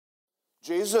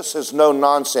Jesus is no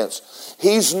nonsense.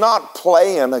 He's not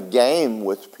playing a game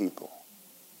with people.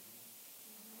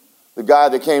 The guy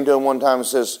that came to him one time and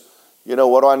says, you know,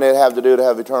 what do I need to have to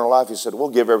have eternal life? He said, well,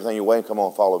 give everything you weigh and come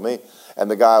on, follow me.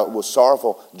 And the guy was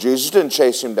sorrowful. Jesus didn't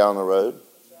chase him down the road.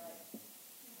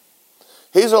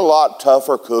 He's a lot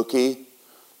tougher cookie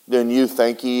than you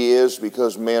think he is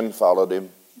because men followed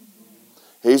him.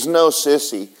 He's no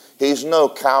sissy. He's no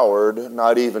coward,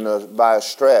 not even by a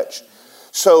stretch.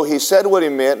 So he said what he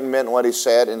meant and meant what he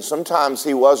said, and sometimes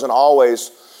he wasn't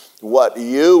always what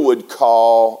you would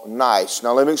call nice.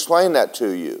 Now let me explain that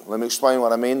to you. Let me explain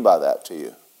what I mean by that to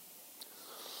you.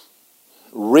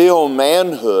 Real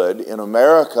manhood in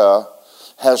America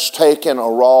has taken a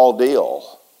raw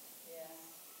deal.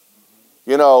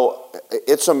 You know,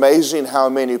 it's amazing how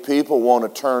many people want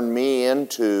to turn me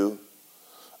into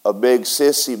a big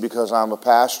sissy because I'm a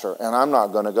pastor, and I'm not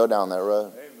going to go down that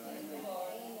road.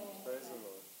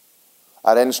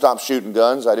 I didn't stop shooting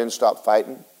guns. I didn't stop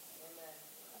fighting,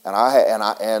 and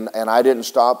I didn't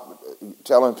stop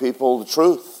telling people the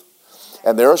truth.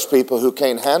 And there's people who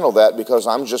can't handle that because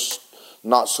I'm just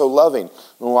not so loving.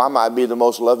 Well, I might be the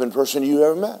most loving person you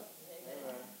ever met.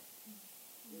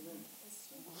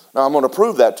 Now I'm going to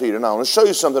prove that to you tonight. I'm going to show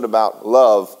you something about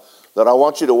love that I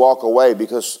want you to walk away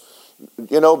because,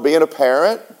 you know, being a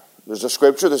parent, there's a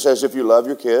scripture that says if you love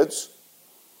your kids,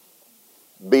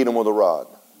 beat them with a rod.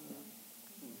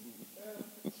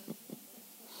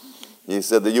 He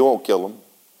said that you won't kill them.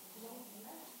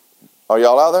 Are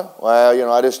y'all out there? Well, you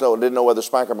know, I just didn't know whether to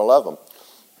spank them or love them.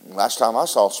 Last time I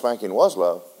saw spanking was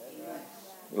love.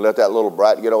 Let that little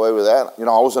brat get away with that. You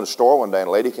know, I was in a store one day and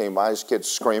a lady came by, his kids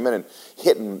screaming and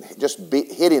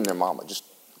hitting their mama. Just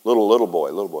little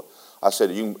boy. I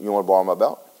said, you want to borrow my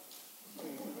belt?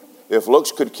 If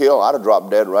looks could kill, I'd have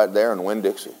dropped dead right there in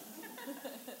Winn-Dixie.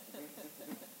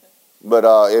 But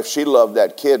if she loved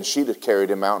that kid, she'd have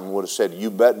carried him out and would have said, you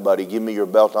bet, buddy, give me your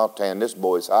belt, I'll tan this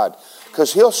boy's hide.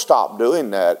 Because he'll stop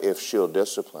doing that if she'll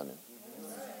discipline him.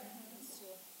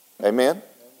 Amen?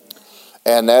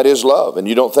 And that is love. And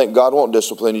you don't think God won't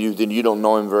discipline you, then you don't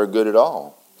know him very good at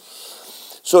all.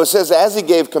 So it says, as he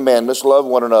gave commandments, love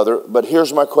one another. But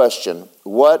here's my question.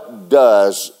 What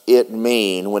does it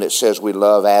mean when it says we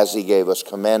love as he gave us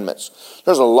commandments?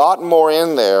 There's a lot more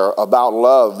in there about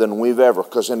love than we've ever.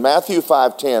 Because in Matthew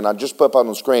 5:10, I just put up on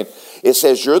the screen, it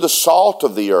says you're the salt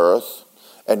of the earth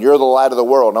and you're the light of the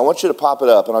world. And I want you to pop it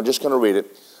up, and I'm just going to read it.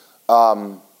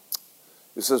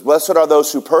 It says, blessed are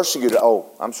those who persecute.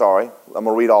 Oh, I'm sorry. I'm going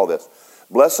to read all this.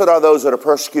 Blessed are those that are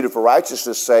persecuted for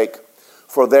righteousness' sake,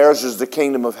 for theirs is the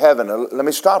kingdom of heaven. Now, let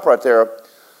me stop right there.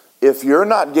 If you're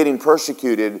not getting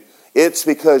persecuted, it's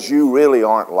because you really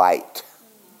aren't liked.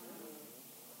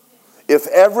 If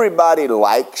everybody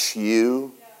likes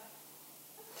you,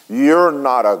 you're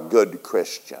not a good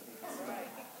Christian.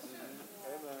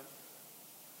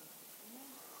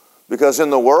 Because in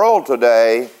the world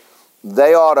today,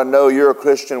 they ought to know you're a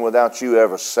Christian without you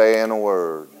ever saying a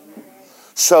word.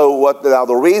 So now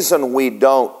the reason we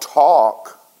don't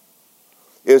talk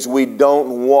is we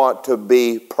don't want to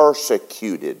be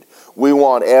persecuted. We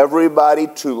want everybody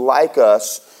to like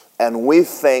us, and we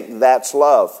think that's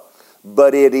love.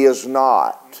 But it is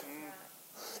not.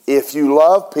 If you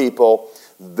love people,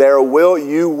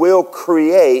 you will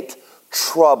create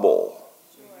trouble.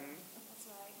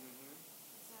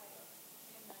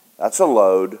 That's a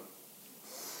load.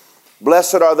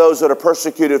 Blessed are those that are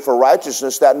persecuted for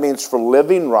righteousness. That means for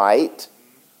living right.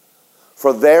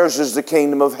 For theirs is the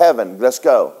kingdom of heaven. Let's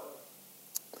go.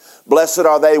 Blessed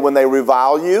are they when they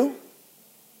revile you.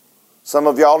 Some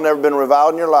of y'all never been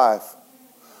reviled in your life.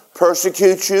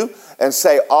 Persecute you and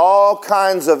say all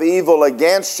kinds of evil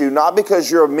against you, not because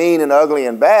you're mean and ugly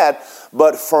and bad,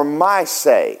 but for my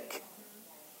sake.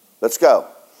 Let's go.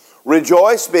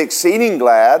 Rejoice, be exceeding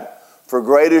glad, for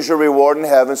great is your reward in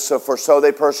heaven, so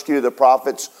they persecuted the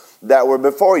prophets that were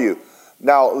before you.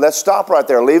 Now, let's stop right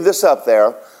there. Leave this up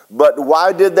there. But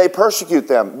why did they persecute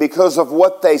them? Because of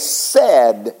what they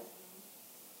said.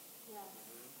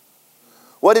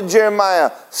 What did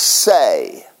Jeremiah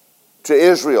say to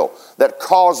Israel that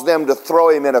caused them to throw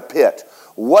him in a pit?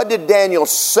 What did Daniel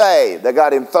say that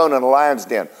got him thrown in a lion's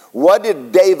den? What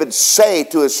did David say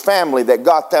to his family that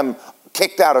got them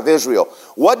kicked out of Israel?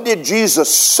 What did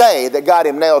Jesus say that got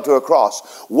him nailed to a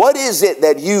cross? What is it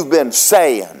that you've been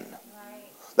saying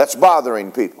that's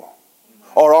bothering people?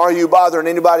 Or are you bothering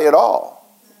anybody at all?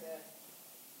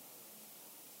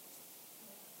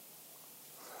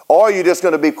 Or are you just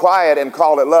going to be quiet and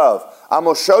call it love? I'm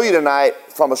going to show you tonight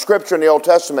from a scripture in the Old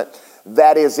Testament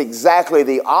that is exactly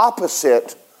the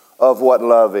opposite of what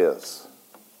love is.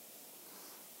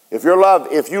 If you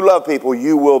love people,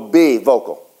 you will be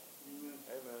vocal.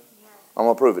 I'm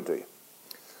going to prove it to you.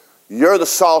 You're the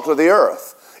salt of the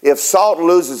earth. If salt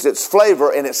loses its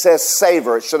flavor and it says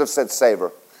savor, it should have said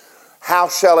savor, how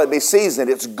shall it be seasoned?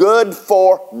 It's good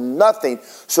for nothing.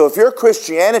 So if your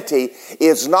Christianity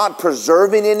is not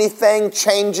preserving anything,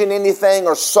 changing anything,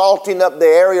 or salting up the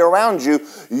area around you,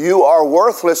 you are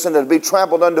worthless and to be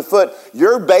trampled underfoot.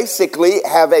 You basically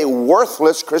have a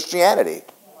worthless Christianity.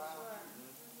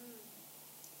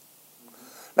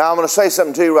 Now I'm going to say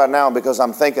something to you right now because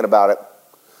I'm thinking about it.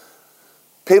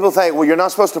 People think, well, you're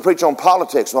not supposed to preach on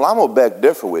politics. Well, I'm going to beg to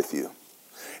differ with you.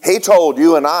 He told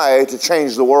you and I to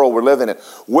change the world we're living in.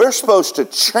 We're supposed to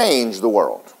change the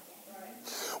world.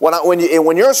 When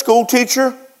you're a school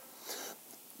teacher,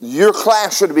 your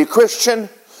class should be Christian.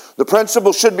 The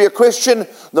principal should be a Christian.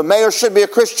 The mayor should be a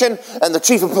Christian. And the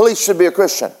chief of police should be a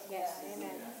Christian. Yes.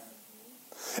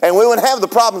 And we wouldn't have the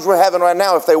problems we're having right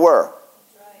now if they were.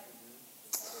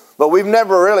 But we've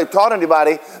never really taught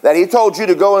anybody that he told you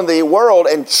to go in the world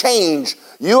and change.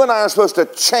 You and I are supposed to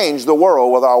change the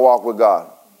world with our walk with God.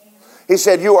 He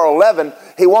said you are leaven.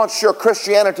 He wants your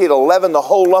Christianity to leaven the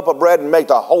whole lump of bread and make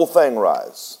the whole thing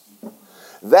rise.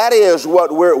 That is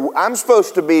what I'm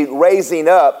supposed to be raising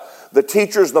up the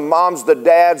teachers, the moms, the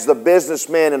dads, the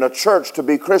businessmen in a church to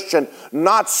be Christian,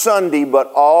 not Sunday,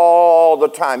 but all the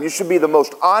time. You should be the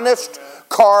most honest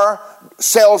car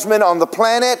salesman on the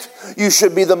planet. You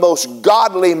should be the most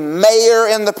godly mayor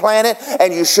in the planet,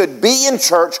 and you should be in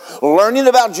church learning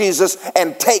about Jesus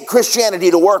and take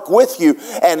Christianity to work with you.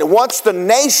 And once the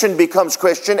nation becomes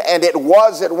Christian, and it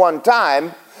was at one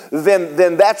time,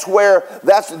 then that's where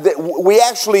we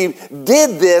actually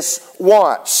did this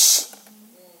once.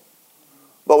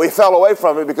 But we fell away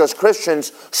from it because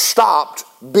Christians stopped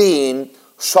being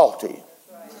salty.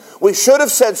 We should have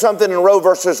said something in Roe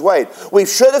versus Wade. We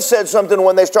should have said something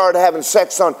when they started having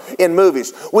sex in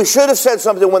movies. We should have said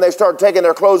something when they started taking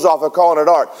their clothes off and calling it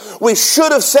art. We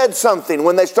should have said something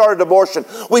when they started abortion.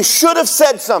 We should have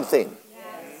said something.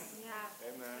 Yes. Yeah.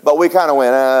 But we kind of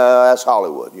went, that's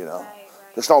Hollywood, you know. Right.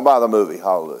 Just don't buy the movie.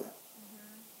 Hallelujah. Mm-hmm.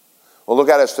 Well, look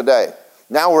at us today.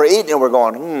 Now we're eating and we're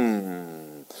going,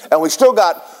 And we still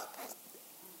got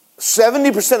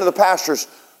 70% of the pastors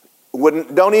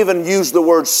don't even use the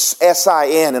word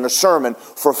S-I-N in a sermon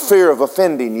for fear of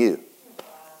offending you.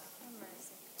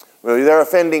 Well, they're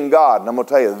offending God. And I'm going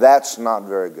to tell you, that's not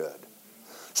very good.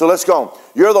 So let's go on.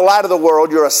 You're the light of the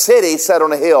world. You're a city set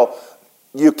on a hill.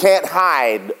 You can't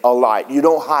hide a light. You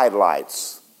don't hide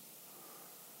lights.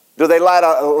 Do they light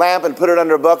a lamp and put it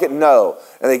under a bucket? No.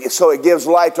 So it gives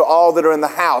light to all that are in the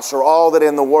house or all that are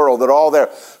in the world. That are all there.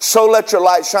 So let your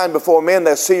light shine before men.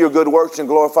 They'll see your good works and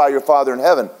glorify your Father in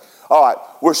heaven. All right,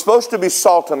 we're supposed to be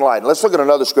salt and light. Let's look at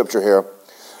another scripture here.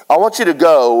 I want you to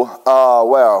go,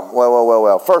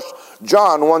 First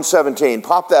John 1:17.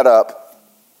 Pop that up.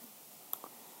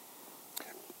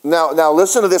 Now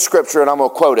listen to this scripture, and I'm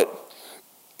going to quote it.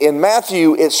 In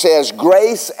Matthew, it says,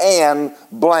 grace and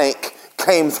blank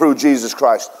came through Jesus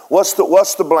Christ. What's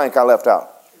the blank I left out?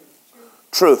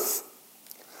 Truth.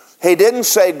 He didn't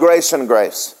say grace and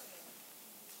grace.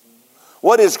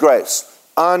 What is grace?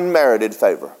 Unmerited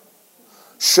favor.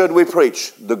 Should we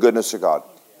preach the goodness of God?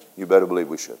 You better believe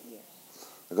we should.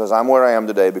 Because I'm where I am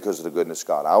today because of the goodness of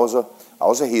God. I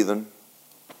was a heathen,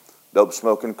 dope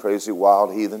smoking, crazy,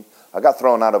 wild heathen. I got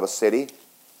thrown out of a city,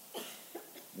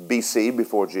 BC,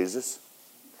 before Jesus.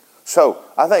 So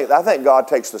I think God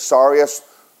takes the sorriest,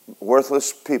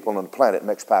 worthless people on the planet and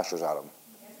makes pastors out of them.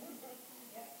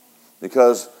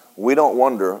 Because we don't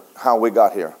wonder how we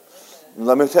got here.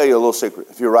 Let me tell you a little secret.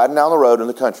 If you're riding down the road in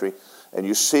the country and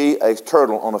you see a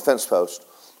turtle on a fence post,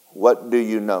 what do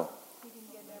you know?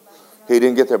 He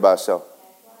didn't get there by himself.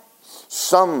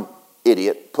 Some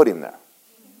idiot put him there.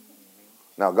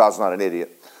 Now, God's not an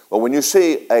idiot. But when you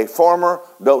see a farmer,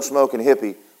 dope-smoking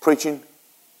hippie preaching,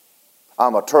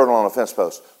 I'm a turtle on a fence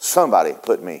post. Somebody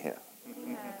put me here.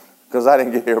 Because I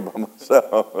didn't get here by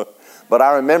myself. But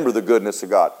I remember the goodness of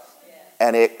God.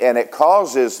 And it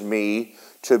causes me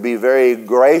to be very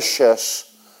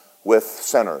gracious with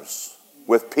sinners,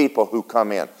 with people who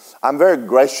come in. I'm very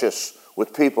gracious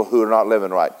with people who are not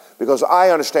living right. Because I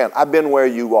understand. I've been where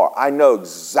you are. I know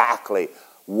exactly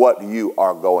what you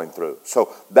are going through.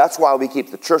 So that's why we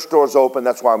keep the church doors open.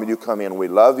 That's why when you come in, we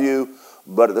love you.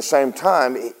 But at the same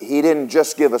time, he didn't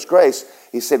just give us grace.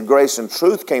 He said grace and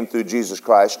truth came through Jesus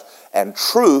Christ. And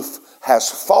truth has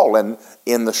fallen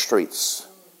in the streets.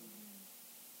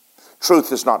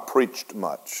 Truth is not preached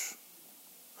much.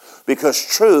 Because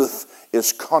truth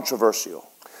is controversial.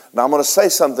 Now I'm going to say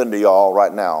something to y'all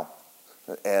right now.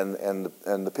 And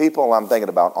the people I'm thinking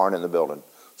about aren't in the building.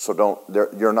 So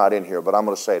you're not in here, but I'm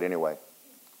going to say it anyway.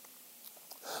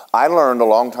 I learned a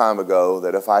long time ago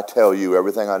that if I tell you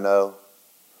everything I know,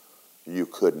 you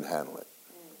couldn't handle it.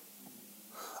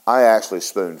 I actually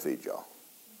spoon feed y'all.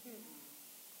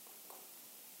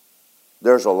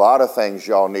 There's a lot of things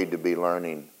y'all need to be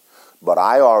learning, but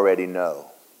I already know.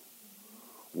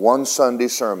 One Sunday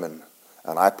sermon,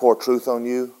 and I pour truth on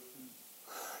you,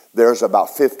 there's about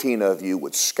 15 of you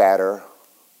would scatter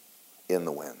in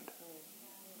the wind.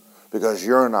 Because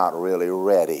you're not really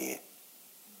ready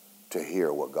to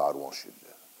hear what God wants you to do.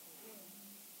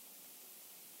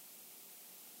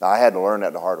 Now, I had to learn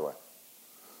that the hard way.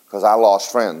 Because I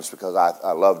lost friends because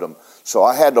I loved them. So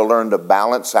I had to learn to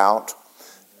balance out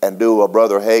and do a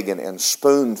Brother Hagin and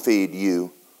spoon feed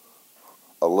you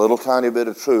a little tiny bit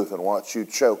of truth and watch you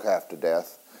choke half to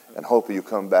death and hope you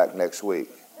come back next week.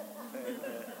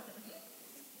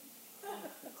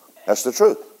 That's the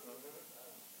truth.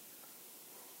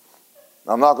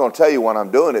 I'm not going to tell you when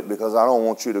I'm doing it because I don't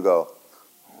want you to go,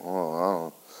 oh, I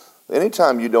don't.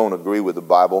 Anytime you don't agree with the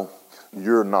Bible,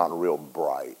 you're not real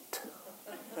bright.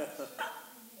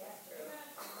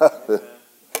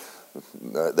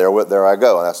 There I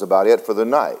go, and that's about it for the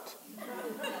night.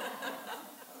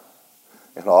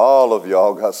 And all of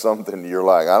y'all got something you're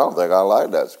like, I don't think I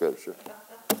like that scripture.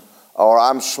 Or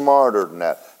I'm smarter than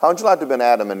that. How would you like to have been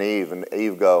Adam and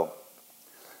Eve go,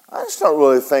 I just don't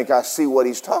really think I see what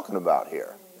he's talking about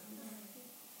here.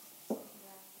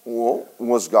 Well,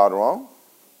 was God wrong?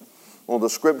 Well, the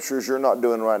scriptures you're not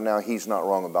doing right now, he's not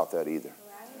wrong about that either.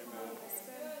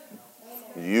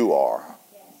 You are.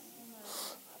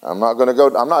 I'm not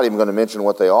even going to mention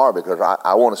what they are because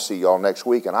I want to see y'all next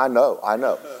week. And I know.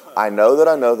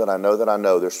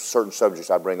 There's certain subjects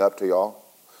I bring up to y'all.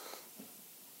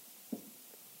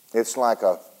 It's like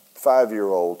a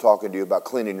 5-year-old talking to you about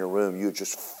cleaning your room. You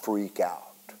just freak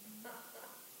out.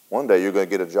 One day you're going to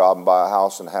get a job and buy a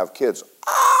house and have kids.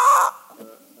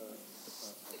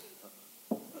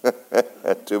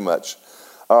 Too much.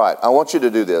 All right, I want you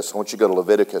to do this. I want you to go to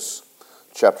Leviticus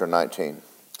chapter 19.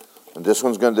 And this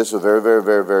is a very, very,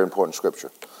 very, very important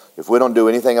scripture. If we don't do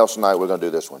anything else tonight, we're going to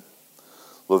do this one.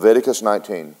 Leviticus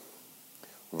 19,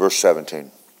 verse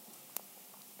 17.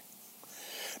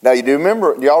 Now,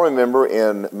 y'all remember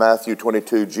in Matthew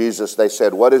 22, Jesus, they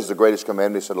said, what is the greatest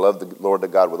commandment? He said, love the Lord thy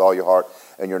God with all your heart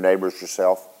and your neighbors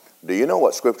yourself. Do you know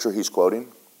what scripture he's quoting?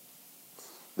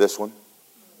 This one.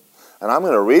 And I'm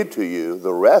going to read to you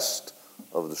the rest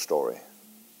of the story.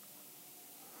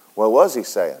 What was he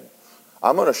saying?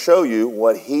 I'm going to show you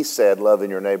what he said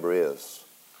loving your neighbor is.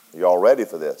 Y'all ready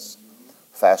for this?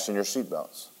 Fasten your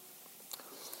seatbelts.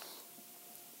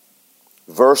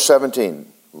 Verse 17,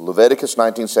 Leviticus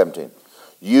 19:17.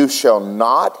 You shall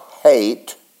not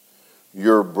hate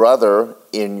your brother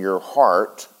in your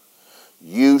heart.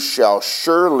 You shall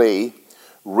surely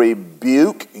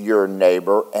rebuke your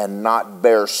neighbor and not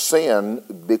bear sin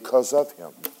because of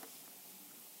him.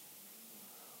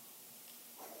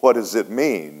 What does it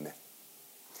mean?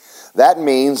 That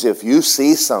means if you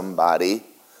see somebody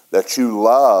that you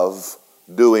love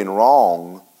doing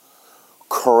wrong,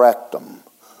 correct them.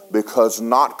 Because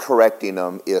not correcting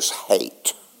them is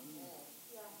hate.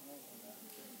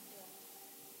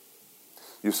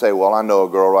 You say, well, I know a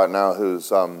girl right now who's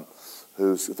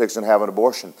fixing to have an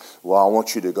abortion. Well, I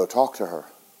want you to go talk to her.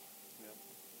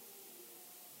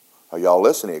 Are y'all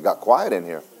listening? It got quiet in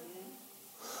here.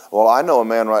 Well, I know a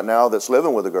man right now that's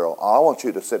living with a girl. I want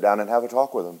you to sit down and have a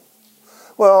talk with him.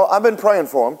 Well, I've been praying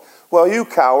for him. Well, you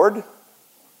coward.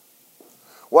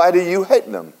 Why do you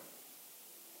hate them?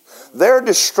 They're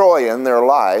destroying their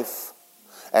life,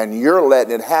 and you're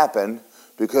letting it happen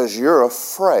because you're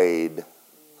afraid.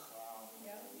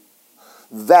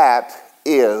 That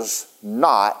is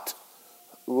not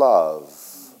love.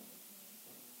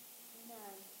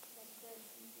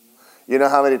 You know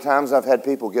how many times I've had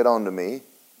people get on to me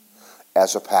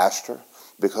as a pastor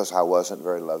because I wasn't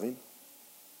very loving?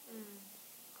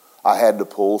 I had to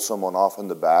pull someone off in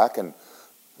the back, and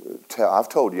I've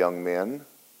told young men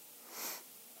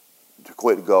to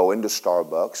quit going to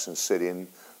Starbucks and sitting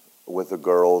with the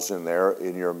girls in there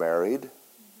and you're married.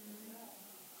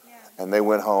 And they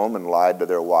went home and lied to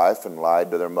their wife and lied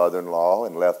to their mother-in-law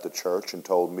and left the church and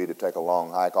told me to take a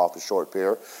long hike off a short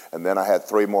pier. And then I had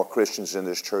 3 more Christians in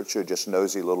this church who are just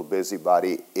nosy little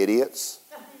busybody idiots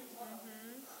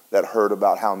that heard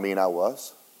about how mean I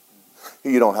was.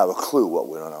 You don't have a clue what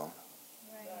went on.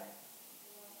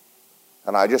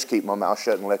 And I just keep my mouth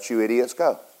shut and let you idiots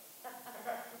go.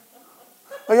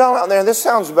 Well, y'all out there, this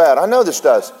sounds bad. I know this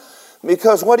does.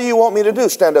 Because what do you want me to do?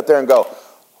 Stand up there and go,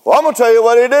 Well, I'm going to tell you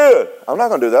what he did. I'm not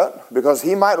going to do that because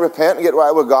he might repent and get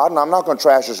right with God, and I'm not going to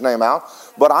trash his name out.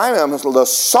 But I am the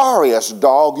sorriest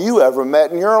dog you ever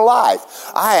met in your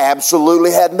life. I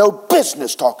absolutely had no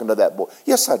business talking to that boy.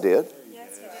 Yes, I did.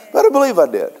 Yes, you did. Better believe I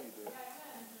did.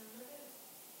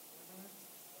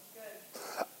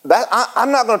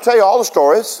 I'm not going to tell you all the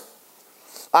stories.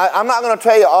 I'm not going to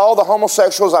tell you all the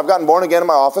homosexuals I've gotten born again in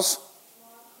my office,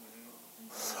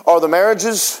 or the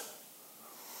marriages,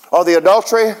 or the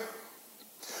adultery,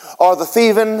 or the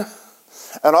thieving,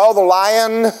 and all the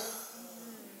lying.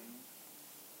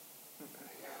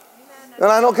 And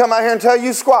I don't come out here and tell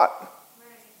you squat.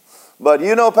 But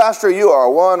you know, Pastor, you are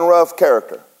one rough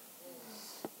character.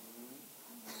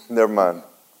 Never mind.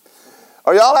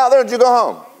 Are y'all out there? Did you go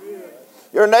home?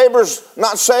 Your neighbor's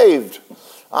not saved.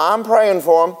 I'm praying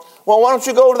for them. Well, why don't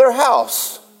you go to their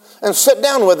house and sit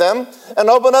down with them and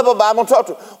open up a Bible and talk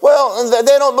to them? Well,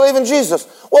 they don't believe in Jesus.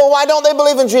 Well, why don't they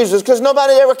believe in Jesus? Because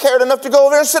nobody ever cared enough to go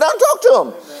over there and sit down and talk to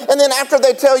them. And then after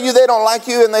they tell you they don't like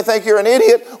you and they think you're an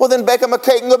idiot, well, then bake them a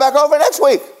cake and go back over next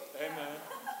week. Amen.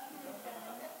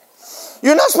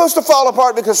 You're not supposed to fall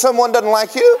apart because someone doesn't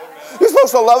like you. You're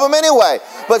supposed to love them anyway.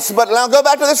 But now go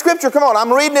back to the scripture. Come on,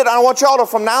 I'm reading it. I want y'all to,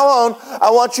 from now on,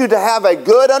 I want you to have a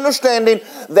good understanding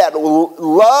that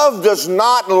love does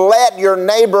not let your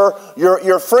neighbor,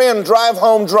 your friend, drive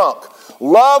home drunk.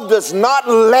 Love does not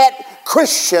let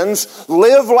Christians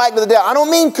live like the devil. I don't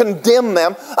mean condemn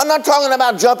them. I'm not talking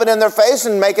about jumping in their face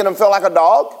and making them feel like a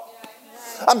dog.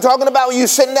 I'm talking about you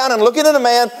sitting down and looking at a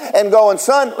man and going,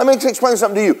 son, let me explain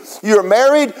something to you. You're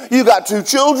married, you got 2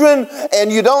 children,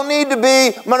 and you don't need to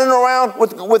be running around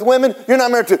with women. You're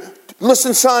not married to.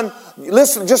 Listen, son,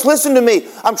 just listen to me.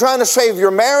 I'm trying to save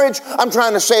your marriage. I'm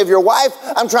trying to save your wife.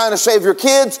 I'm trying to save your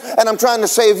kids, and I'm trying to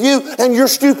save you, and you're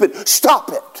stupid.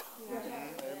 Stop it.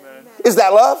 Amen. Is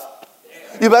that love?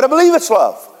 You better believe it's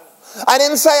love. I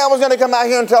didn't say I was going to come out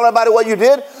here and tell everybody what you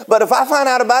did, but if I find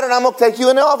out about it, I'm going to take you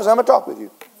in the office. I'm going to talk with you.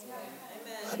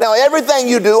 Amen. Now, everything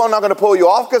you do, I'm not going to pull you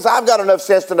off because I've got enough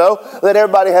sense to know that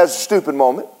everybody has a stupid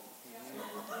moment.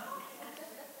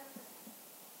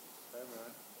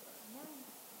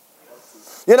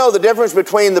 You know the difference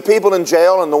between the people in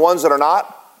jail and the ones that are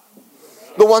not?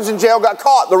 The ones in jail got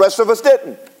caught. The rest of us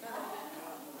didn't.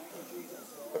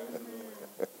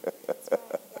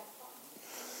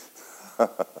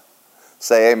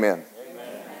 Say amen.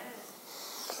 Amen.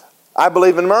 I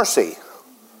believe in mercy.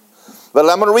 But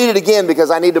I'm going to read it again because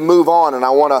I need to move on, and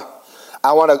I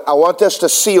want this to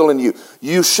seal in you.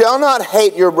 You shall not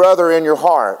hate your brother in your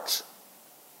heart.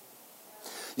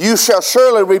 You shall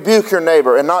surely rebuke your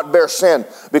neighbor and not bear sin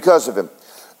because of him.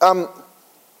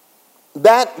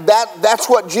 That's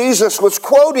what Jesus was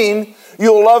quoting.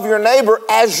 You'll love your neighbor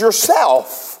as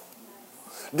yourself.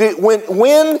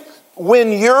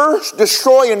 When you're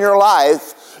destroying your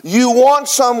life, you want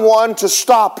someone to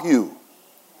stop you.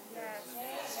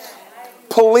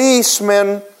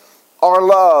 Policemen are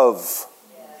love.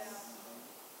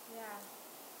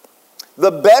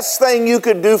 The best thing you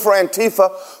could do for Antifa,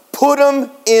 put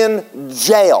them in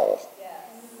jail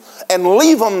and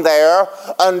leave them there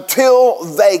until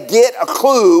they get a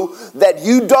clue that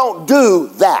you don't do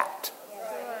that.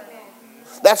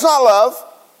 That's not love.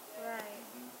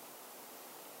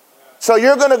 So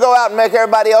you're going to go out and make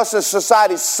everybody else in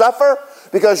society suffer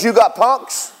because you got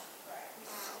punks?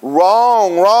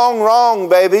 Wrong, wrong, wrong,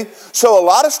 baby. So a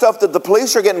lot of stuff that the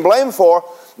police are getting blamed for,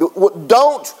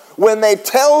 when they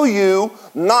tell you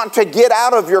not to get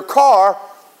out of your car,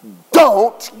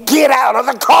 don't get out of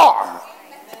the car.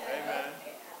 Amen.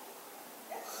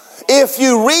 If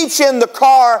you reach in the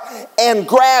car and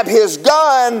grab his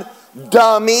gun,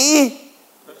 dummy,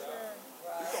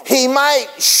 he might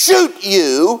shoot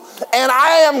you, and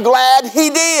I am glad he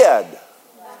did.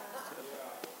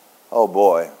 Oh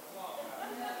boy.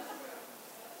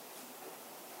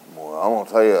 Well, I'm going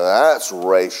to tell you, that's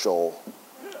racial.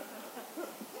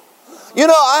 You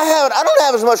know, I don't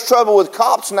have as much trouble with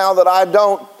cops now that I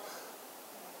don't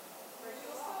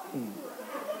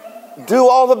do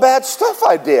all the bad stuff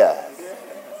I did.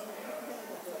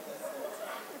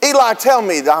 Eli, tell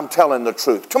me that I'm telling the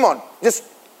truth. Come on, just...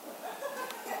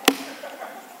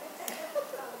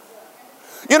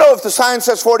 You know, if the sign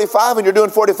says 45 and you're doing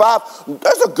 45,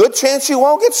 there's a good chance you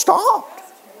won't get stopped.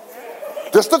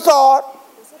 Just a thought.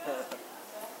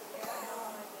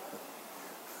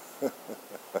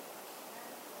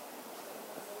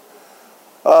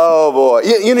 Oh boy.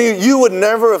 You would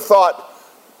never have thought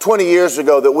 20 years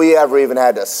ago that we ever even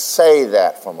had to say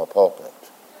that from a pulpit.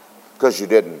 Because you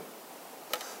didn't.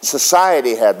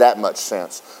 Society had that much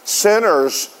sense.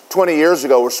 Sinners 20 years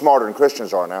ago were smarter than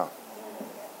Christians are now.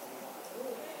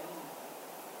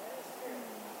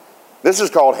 This is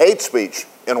called hate speech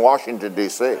in Washington,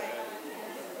 D.C.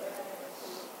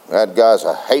 That guy's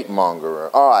a hate monger.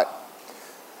 All right.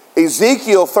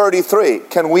 Ezekiel 33.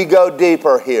 Can we go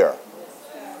deeper here?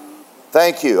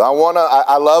 Thank you.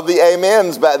 I love the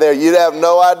amens back there. You'd have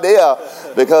no idea,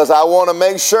 because I want to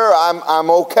make sure I'm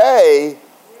okay.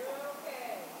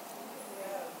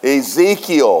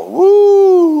 Ezekiel.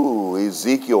 Woo!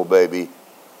 Ezekiel, baby.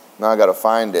 Now I got to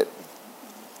find it.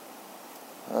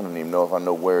 I don't even know if I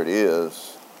know where it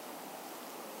is.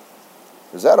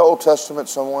 Is that Old Testament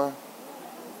somewhere?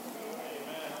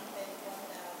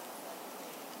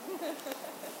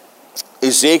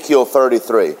 Ezekiel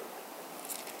 33.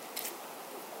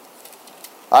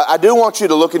 I do want you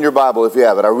to look in your Bible if you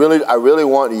have it. I really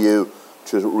want you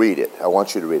to read it. I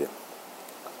want you to read it.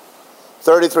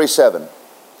 33:7.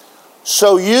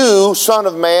 So you, son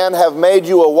of man, have made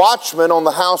you a watchman on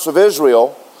the house of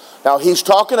Israel. Now he's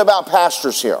talking about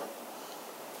pastors here.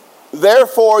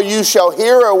 Therefore you shall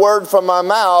hear a word from my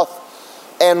mouth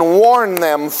and warn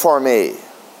them for me.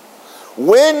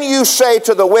 When you say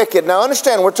to the wicked, now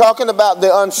understand, we're talking about the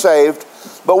unsaved,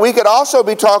 but we could also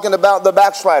be talking about the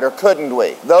backslider, couldn't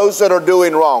we? Those that are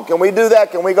doing wrong. Can we do that?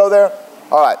 Can we go there?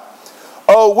 All right.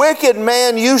 O wicked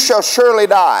man, you shall surely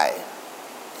die.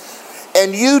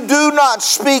 And you do not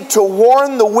speak to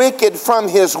warn the wicked from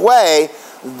his way.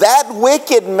 That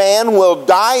wicked man will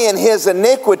die in his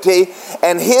iniquity,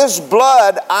 and his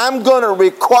blood, I'm going to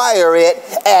require it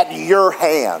at your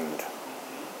hand.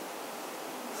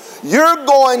 You're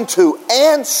going to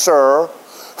answer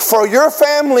for your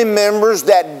family members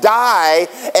that die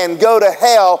and go to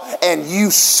hell, and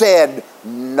you said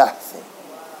nothing.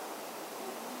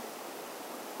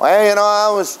 Well, you know,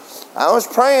 I was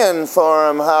praying for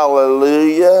him,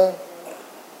 hallelujah.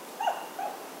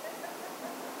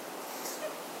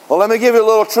 Well, let me give you a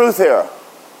little truth here.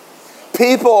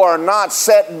 People are not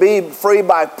set free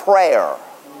by prayer.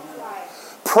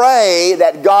 Pray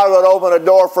that God would open a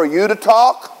door for you to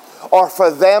talk, or for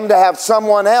them to have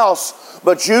someone else.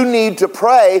 But you need to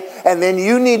pray, and then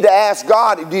you need to ask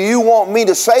God, do you want me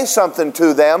to say something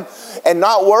to them? And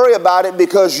not worry about it,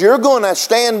 because you're going to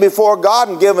stand before God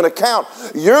and give an account.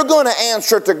 You're going to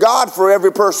answer to God for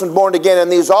every person born again in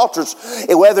these altars.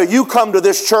 Whether you come to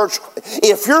this church,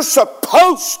 if you're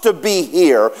supposed to be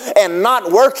here and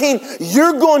not working,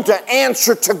 you're going to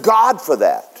answer to God for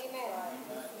that.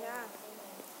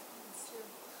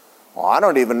 Well, I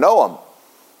don't even know them.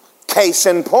 Case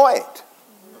in point.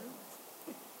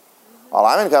 Well,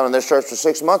 I've been coming to this church for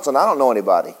 6 months and I don't know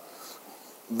anybody.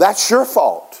 That's your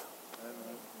fault.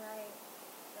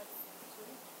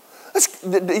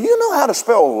 Do you know how to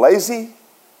spell lazy?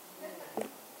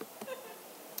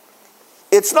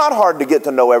 It's not hard to get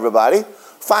to know everybody.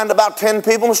 Find about 10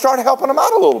 people and start helping them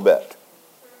out a little bit.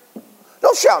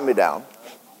 Don't shout me down.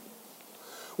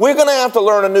 We're going to have to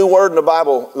learn a new word in the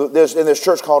Bible in this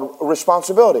church called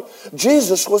responsibility.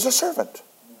 Jesus was a servant.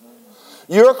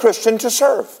 You're a Christian to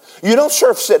serve. You don't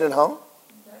serve sitting at home.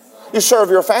 You serve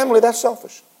your family. That's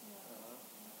selfish.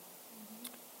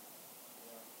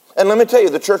 And let me tell you,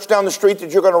 the church down the street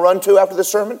that you're going to run to after this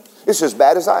sermon is as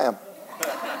bad as I am.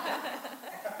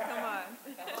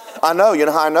 I know. You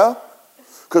know how I know?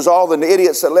 Because all the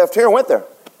idiots that left here went there.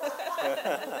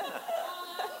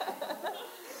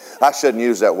 I shouldn't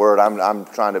use that word. I'm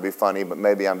trying to be funny, but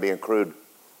maybe I'm being crude.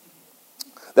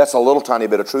 That's a little tiny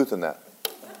bit of truth in that.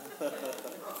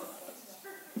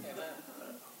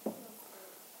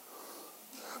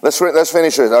 Let's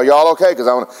finish this. Are y'all okay?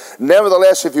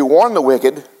 Nevertheless, if you warn the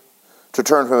wicked to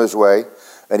turn from his way,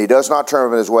 and he does not turn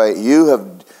from his way, he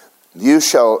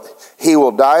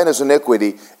will die in his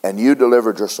iniquity, and you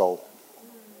delivered your soul.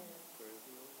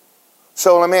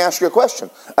 So let me ask you a question.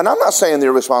 And I'm not saying that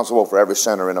you're responsible for every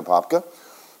sinner in Apopka.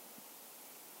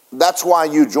 That's why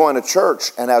you join a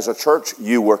church, and as a church,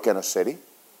 you work in a city.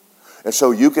 And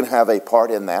so you can have a part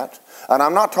in that. And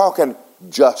I'm not talking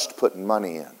just putting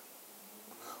money in.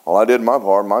 Well, I did my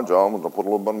part. My job was to put a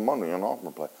little bit of money in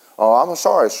offering plate. Oh, I'm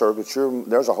sorry, sir, but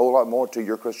there's a whole lot more to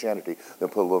your Christianity than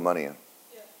put a little money in.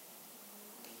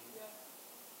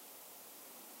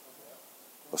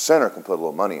 A sinner can put a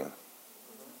little money in.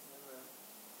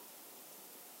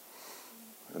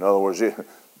 In other words,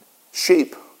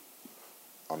 sheep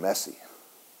are messy.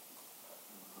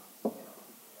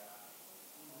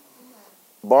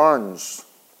 Barns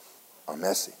are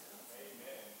messy.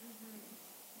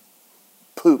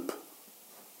 Poop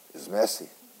is messy.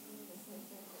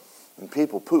 And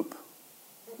people poop.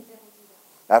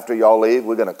 After y'all leave,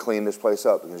 we're going to clean this place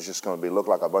up. And it's just going to look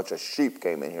like a bunch of sheep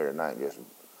came in here tonight and just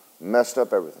messed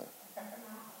up everything.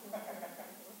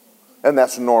 And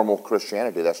that's normal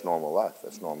Christianity. That's normal life.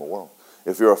 That's normal world.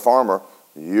 If you're a farmer,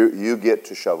 you get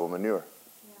to shovel manure.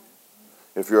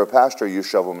 If you're a pastor, you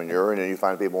shovel manure, and then you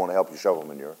find people who want to help you shovel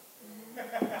manure.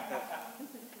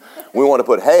 We want to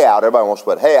put hay out. Everybody wants to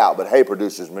put hay out, but hay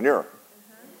produces manure.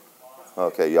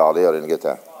 Okay, y'all didn't get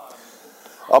that.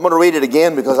 I'm going to read it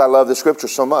again because I love the scripture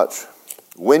so much.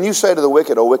 When you say to the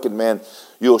wicked, O wicked man,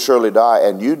 you'll surely die,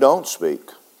 and you don't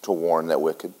speak to warn that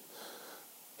wicked,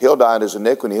 he'll die in his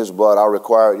iniquity, his blood I'll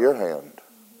require at your hand.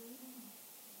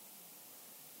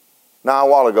 Now, a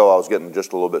while ago I was getting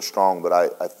just a little bit strong, but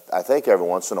I think every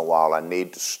once in a while I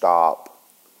need to stop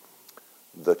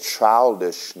the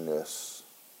childishness.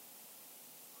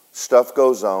 Stuff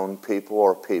goes on, people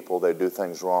are people, they do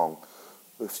things wrong.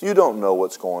 If you don't know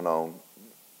what's going on,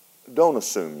 don't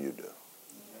assume you do.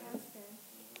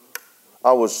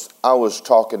 I was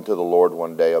talking to the Lord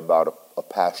one day about a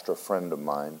pastor friend of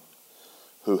mine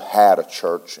who had a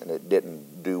church and it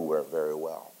didn't do very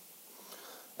well.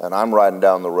 And I'm riding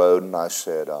down the road and I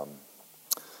said,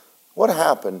 what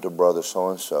happened to brother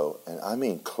so-and-so? And I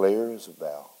mean clear as a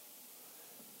bell.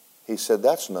 He said,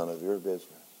 that's none of your business.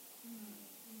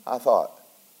 I thought,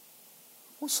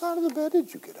 what side of the bed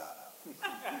did you get out of?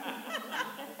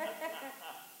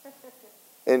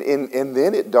 And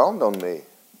then it dawned on me,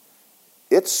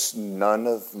 it's none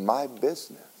of my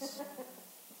business.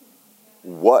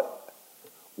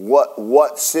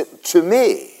 What's it to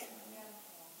me?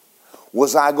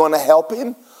 Was I going to help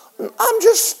him? I'm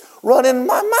just running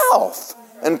my mouth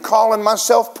and calling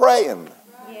myself praying.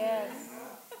 Yes.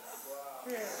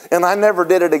 And I never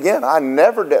did it again. I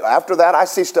never did. After that, I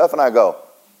see stuff and I go,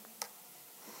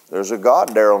 there's a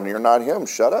God, Daryl, and you're not him.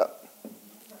 Shut up.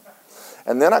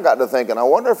 And then I got to thinking, I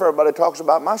wonder if everybody talks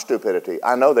about my stupidity.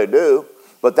 I know they do,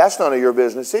 but that's none of your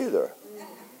business either.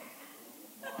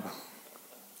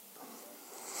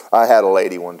 I had a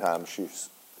lady one time,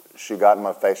 she got in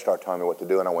my face, started telling me what to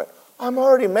do, and I went, I'm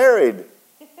already married.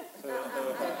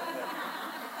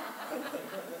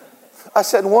 I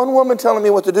said, one woman telling me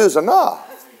what to do is enough.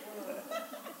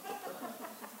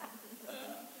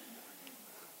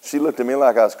 She looked at me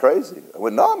like I was crazy. I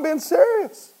went, no, I'm being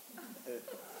serious.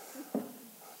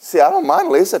 See, I don't mind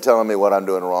Lisa telling me what I'm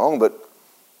doing wrong, but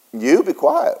you be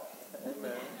quiet.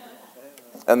 Amen.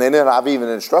 And then I've even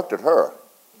instructed her,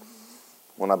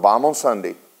 when I bomb on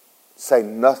Sunday, say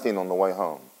nothing on the way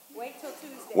home. Wait till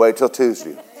Tuesday. Wait till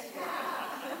Tuesday.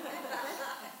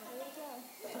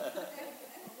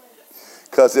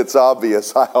 Because it's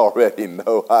obvious I already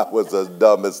know I was the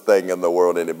dumbest thing in the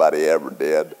world anybody ever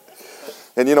did.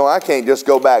 And you know, I can't just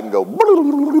go back and go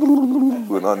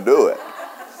and undo it.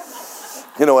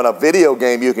 You know, in a video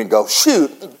game, you can go,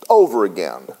 shoot, over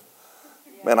again.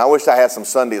 Man, I wish I had some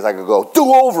Sundays I could go,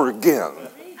 do over again.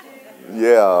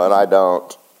 Yeah, and I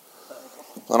don't.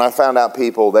 And I found out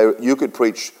people, you could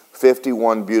preach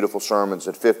 51 beautiful sermons,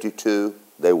 at 52,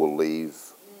 they will leave.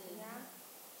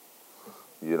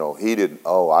 You know, he didn't,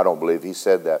 I don't believe he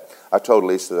said that. I told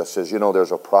Lisa, I says, you know,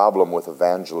 there's a problem with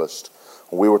evangelists.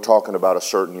 We were talking about a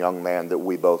certain young man that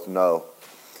we both know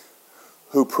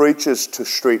who preaches to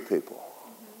street people.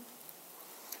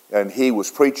 And he was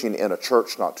preaching in a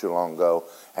church not too long ago,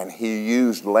 and he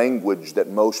used language that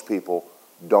most people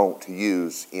don't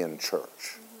use in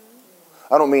church.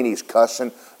 I don't mean he's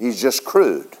cussing, he's just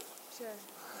crude. Sure.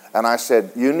 And I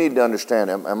said, you need to understand,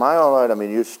 am I all right? I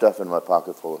mean, you're stuffing my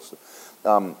pocket full of stuff.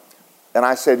 And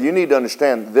I said, you need to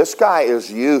understand, this guy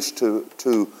is used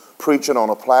to preaching on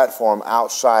a platform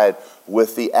outside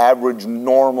with the average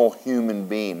normal human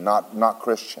being, not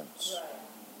Christians. Right.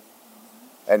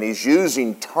 And he's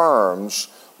using terms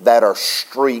that are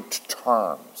street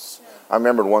terms. I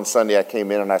remember one Sunday I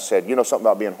came in and I said, you know something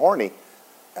about being horny?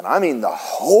 And I mean, the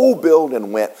whole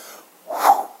building went,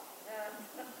 whew.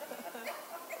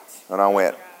 And I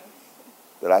went,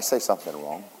 did I say something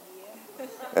wrong?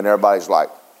 And everybody's like,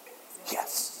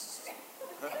 yes.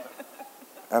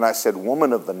 And I said,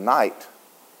 woman of the night.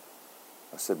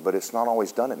 I said, but it's not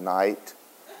always done at night.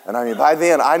 And I mean, by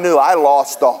then, I knew I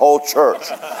lost the whole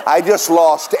church. I just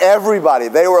lost everybody.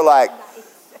 They were like,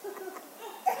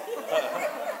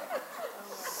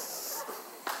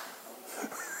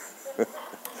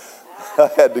 I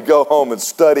had to go home and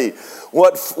study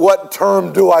what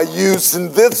term do I use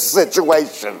in this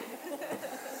situation.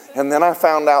 And then I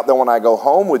found out that when I go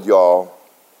home with y'all,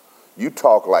 you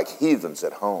talk like heathens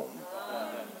at home.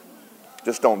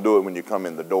 Just don't do it when you come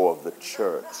in the door of the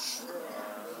church.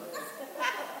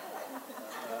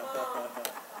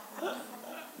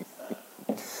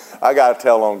 I got to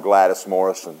tell on Gladys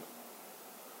Morrison.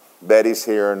 Betty's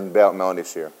here and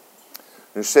Beltononi's here.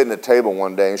 We were sitting at the table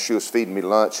one day and she was feeding me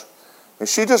lunch. And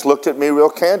she just looked at me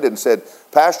real candid and said,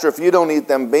 Pastor, if you don't eat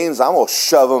them beans, I'm going to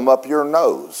shove them up your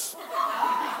nose.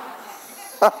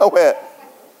 I went,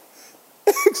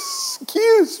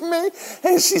 excuse me?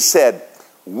 And she said,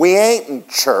 we ain't in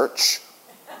church.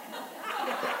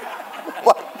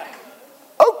 What?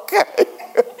 Okay.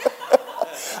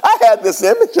 I had this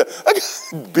image of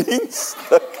beans.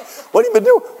 What have you been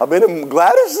doing? I've been in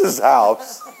Gladys's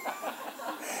house.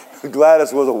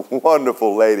 Gladys was a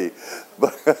wonderful lady.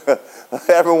 But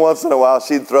every once in a while,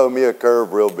 she'd throw me a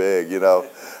curve real big, you know.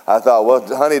 I thought,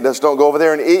 well, honey, just don't go over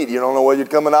there and eat. You don't know whether you're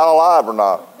coming out alive or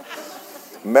not.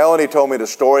 Melanie told me the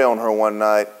story on her one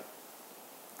night.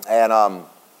 And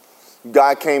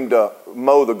guy came to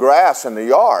mow the grass in the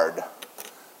yard.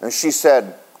 And she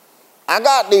said, I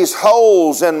got these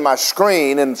holes in my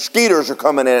screen and mosquitoes are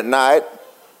coming in at night.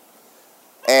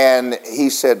 And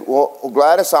he said, well,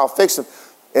 Gladys, I'll fix them.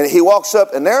 And he walks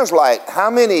up and there's like how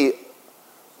many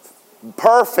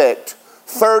perfect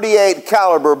 38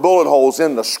 caliber bullet holes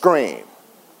in the screen?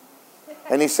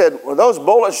 And he said, well, those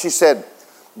bullets, she said,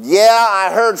 yeah,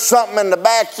 I heard something in the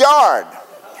backyard.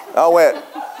 I went,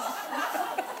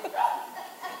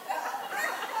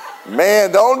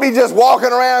 man, don't be just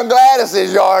walking around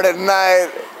Gladys's yard at night.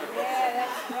 Yeah,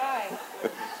 that's right.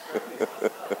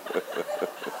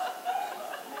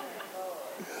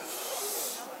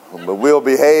 But we'll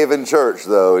behave in church,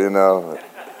 though, you know.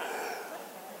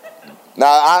 Now,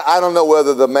 I don't know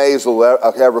whether the Mays will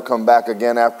ever come back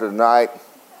again after tonight.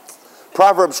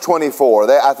 Proverbs 24,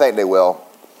 I think they will.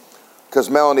 Because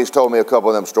Melanie's told me a couple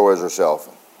of them stories herself.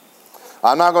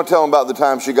 I'm not going to tell them about the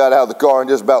time she got out of the car and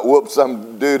just about whooped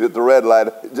some dude at the red light.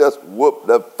 Just whooped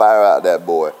the fire out of that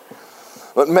boy.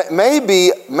 But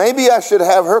maybe I should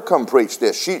have her come preach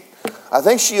this. I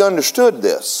think she understood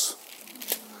this.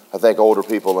 I think older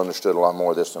people understood a lot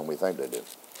more of this than we think they do.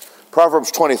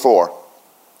 Proverbs 24,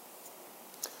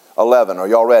 11. Are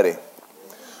y'all ready?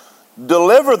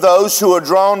 Deliver those who are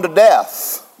drawn to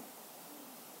death.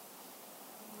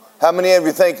 How many of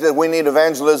you think that we need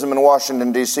evangelism in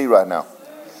Washington, D.C. right now?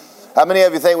 How many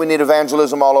of you think we need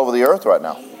evangelism all over the earth right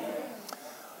now?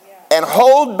 And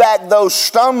hold back those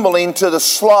stumbling to the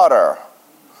slaughter.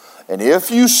 And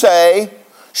if you say,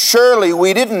 surely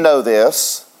we didn't know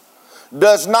this,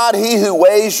 does not he who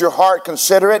weighs your heart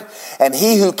consider it? And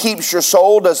he who keeps your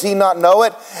soul, does he not know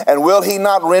it? And will he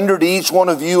not render to each one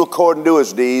of you according to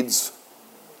his deeds?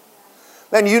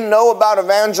 Then you know about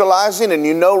evangelizing and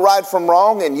you know right from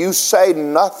wrong and you say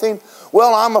nothing.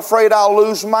 Well, I'm afraid I'll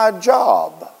lose my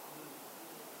job.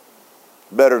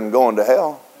 Better than going to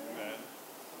hell.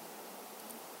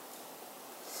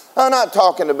 I'm not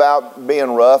talking about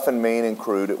being rough and mean and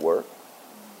crude at work.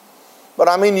 But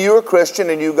I mean, you're a Christian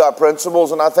and you've got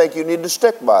principles and I think you need to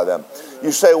stick by them.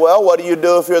 You say, well, what do you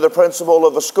do if you're the principal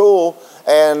of a school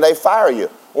and they fire you?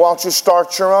 Why don't you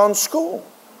start your own school?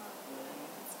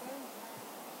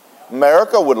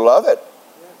 America would love it.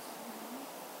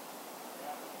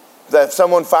 That if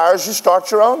someone fires you, start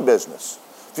your own business.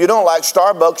 If you don't like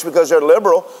Starbucks because they're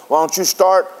liberal, why don't you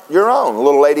start your own? A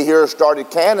little lady here started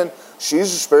Canon.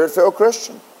 She's a Spirit-filled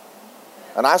Christian.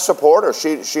 And I support her.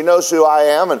 She knows who I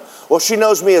am. And well, she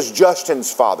knows me as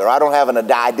Justin's father. I don't have an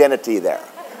identity there.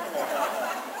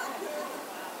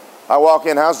 I walk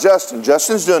in, how's Justin?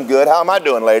 Justin's doing good. How am I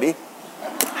doing, lady?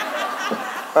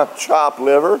 Chopped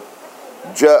liver.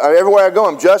 Everywhere I go,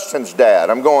 I'm Justin's dad.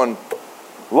 I'm going,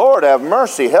 Lord, have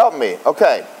mercy, help me.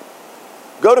 Okay,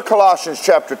 go to Colossians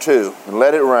chapter 2 and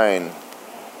let it rain.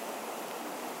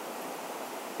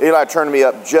 Eli, turn me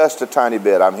up just a tiny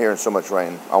bit. I'm hearing so much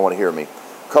rain. I want to hear me.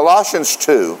 Colossians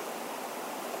 2.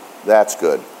 That's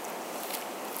good.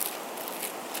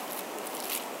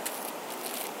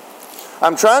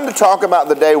 I'm trying to talk about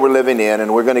the day we're living in,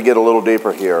 and we're going to get a little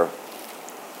deeper here.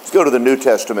 Let's go to the New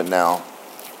Testament now.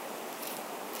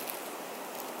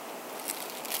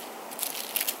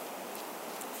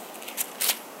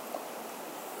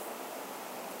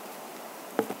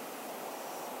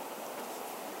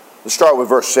 Let's start with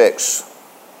verse 6.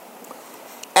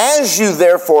 As you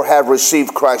therefore have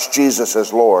received Christ Jesus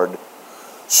as Lord,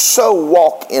 so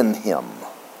walk in him.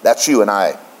 That's you and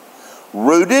I.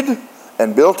 Rooted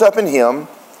and built up in him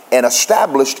and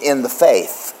established in the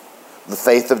faith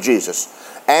of Jesus.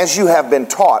 As you have been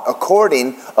taught,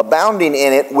 abounding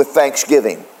in it with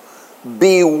thanksgiving.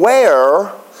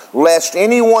 Beware lest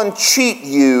anyone cheat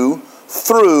you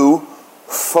through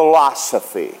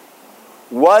philosophy.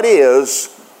 What is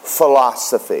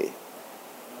philosophy?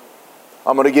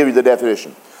 I'm going to give you the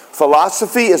definition.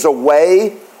 Philosophy is a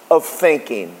way of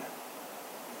thinking.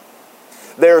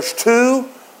 There's two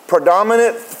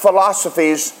predominant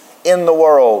philosophies in the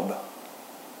world.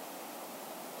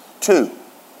 Two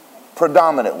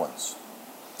predominant ones.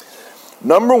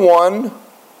 Number one,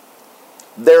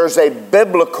 there's a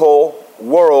biblical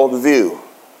worldview.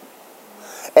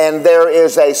 And there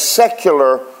is a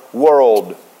secular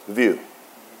worldview.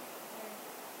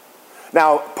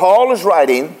 Now, Paul is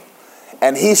writing,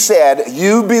 and he said,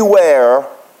 you beware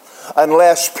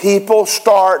unless people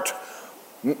start,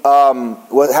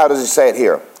 how does he say it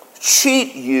here?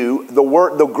 Cheat you.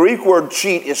 The Greek word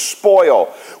cheat is spoil,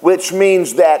 which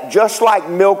means that just like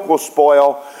milk will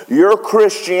spoil, your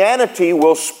Christianity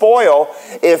will spoil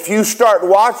if you start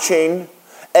watching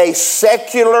a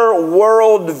secular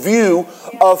worldview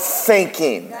of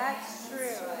thinking. That's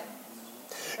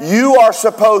true. You are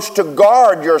supposed to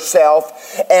guard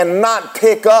yourself and not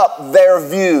pick up their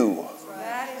view.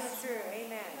 That is true.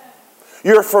 Amen.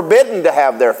 You're forbidden to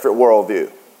have their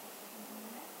worldview.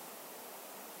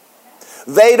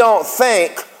 They don't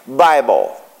think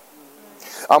Bible.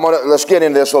 Let's get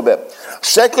into this a little bit.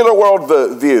 Secular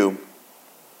worldview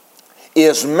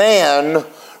is man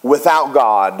without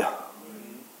God.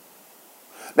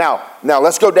 Now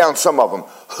let's go down some of them.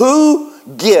 Who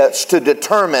gets to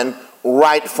determine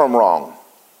right from wrong?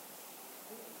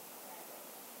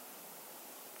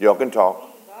 Y'all can talk.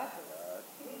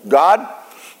 God?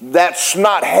 That's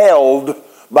not held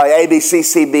by ABC,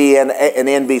 CB, and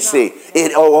NBC.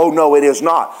 No, it is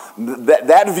not.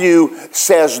 That view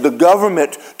says the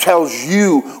government tells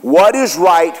you what is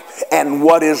right and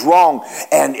what is wrong,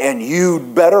 and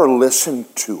you'd better listen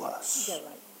to us.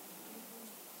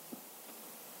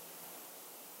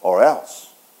 Or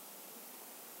else.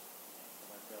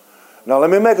 Now let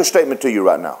me make a statement to you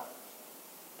right now.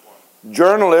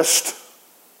 Journalists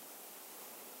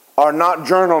are not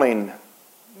journaling.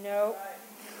 No.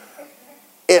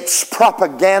 It's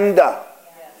propaganda.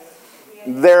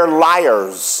 They're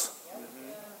liars.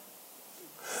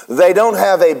 They don't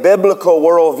have a biblical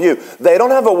worldview. They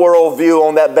don't have a worldview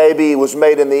on that baby was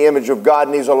made in the image of God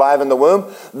and he's alive in the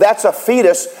womb. That's a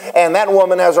fetus, and that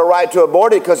woman has a right to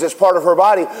abort it because it's part of her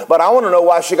body. But I want to know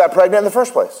why she got pregnant in the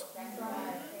first place.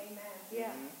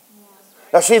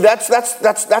 Now see,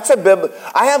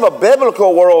 I have a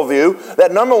biblical worldview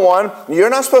that, number one, you're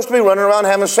not supposed to be running around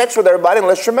having sex with everybody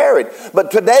unless you're married.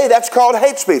 But today that's called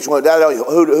hate speech. Who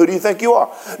do you think you are?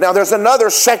 Now there's another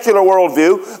secular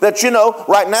worldview that,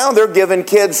 right now they're giving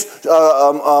kids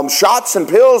shots and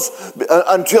pills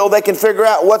until they can figure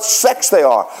out what sex they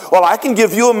are. Well, I can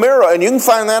give you a mirror and you can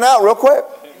find that out real quick.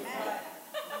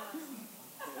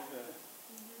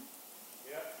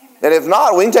 And if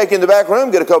not, we can take you in the back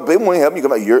room, get a couple people, we can help you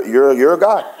come out. You're a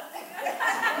guy.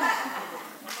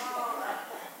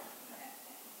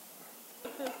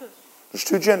 There's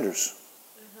two genders.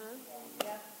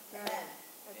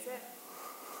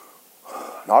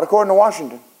 Not according to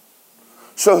Washington.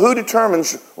 So who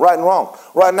determines right and wrong?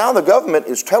 Right now the government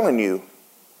is telling you,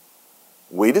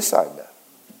 we decide that.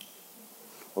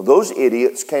 Well, those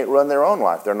idiots can't run their own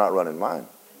life. They're not running mine.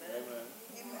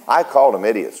 I called them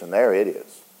idiots, and they're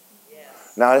idiots.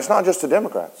 Now, it's not just the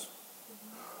Democrats.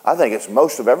 I think it's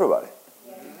most of everybody.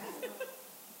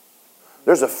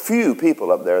 There's a few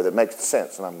people up there that make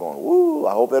sense, and I'm going, woo,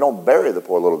 I hope they don't bury the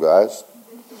poor little guys.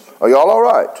 Are y'all all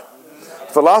right?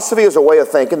 Philosophy is a way of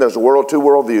thinking. There's two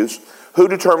worldviews. Who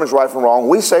determines right from wrong?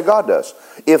 We say God does.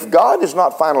 If God is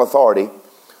not final authority,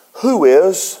 who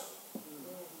is?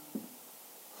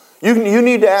 You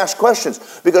need to ask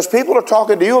questions, because people are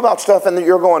talking to you about stuff and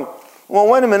you're going, well,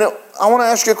 wait a minute, I want to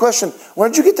ask you a question. Where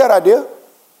did you get that idea?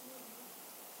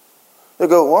 They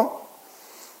go,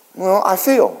 well, I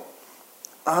feel.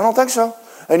 I don't think so.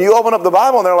 And you open up the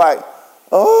Bible and they're like,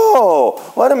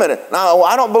 oh, wait a minute. No,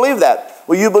 I don't believe that.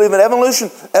 Well, you believe in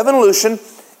evolution. Evolution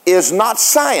is not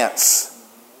science.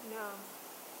 No.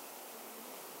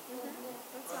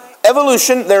 That's right.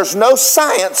 Evolution, there's no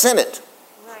science in it.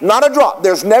 Right. Not a drop.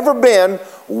 There's never been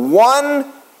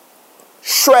one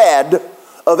shred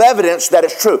of evidence that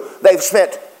it's true. They've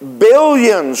spent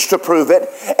billions to prove it,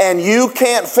 and you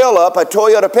can't fill up a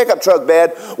Toyota pickup truck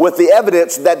bed with the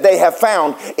evidence that they have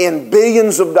found in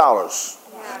billions of dollars,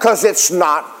 because it's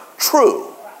not true.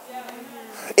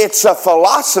 It's a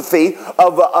philosophy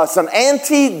it's an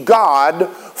anti-God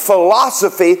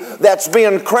philosophy that's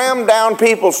being crammed down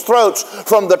people's throats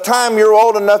from the time you're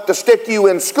old enough to stick you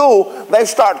in school. They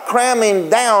start cramming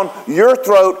down your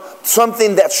throat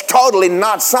something that's totally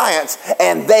not science,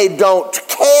 and they don't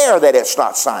care that it's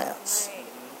not science.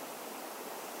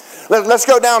 Let's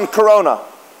go down Corona.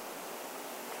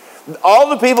 All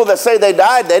the people that say they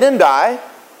died, they didn't die.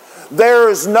 There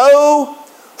is no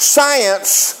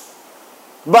science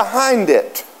behind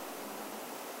it.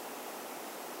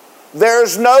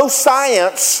 There's no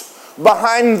science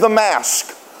behind the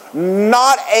mask.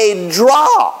 Not a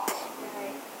drop.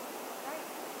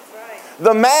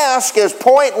 The mask is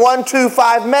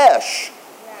 0.125 mesh.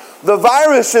 The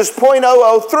virus is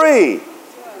 0.003.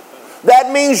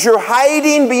 That means you're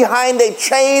hiding behind a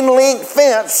chain link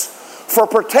fence for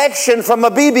protection from a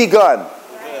BB gun.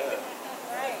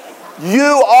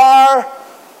 You are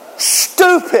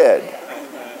stupid.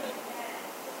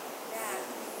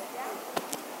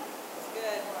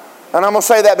 And I'm going to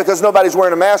say that because nobody's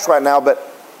wearing a mask right now, but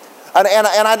and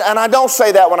I don't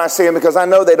say that when I see them because I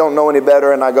know they don't know any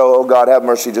better, and I go, oh God, have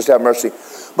mercy, just have mercy.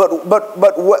 But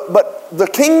the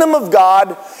kingdom of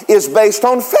God is based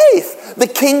on faith. The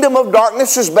kingdom of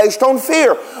darkness is based on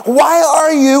fear. Why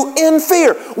are you in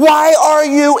fear? Why are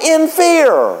you in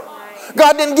fear?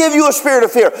 God didn't give you a spirit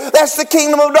of fear. That's the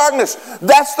kingdom of darkness.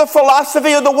 That's the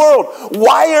philosophy of the world.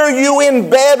 Why are you in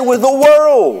bed with the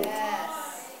world?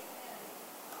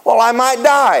 Well, I might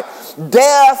die.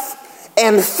 Death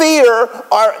and fear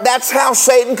that's how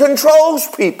Satan controls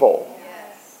people.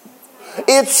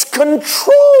 It's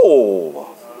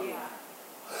control.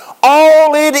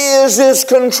 All it is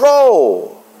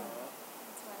control.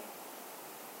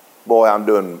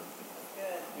 Boy,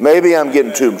 maybe I'm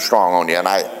getting too strong on you,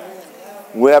 and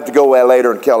we have to go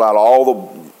later and kill out all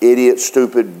the idiot,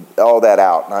 stupid, all that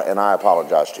out, and I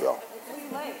apologize to y'all.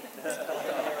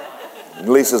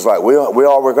 Lisa's like, we're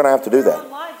going to have to do that.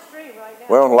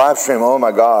 We're on live stream. Oh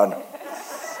my God.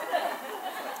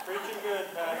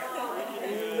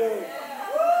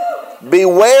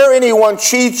 Beware anyone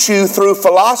cheats you through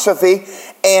philosophy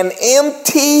and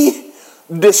empty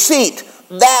deceit.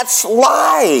 That's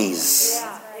lies.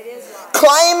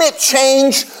 Climate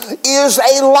change is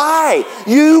a lie.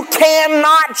 You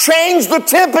cannot change the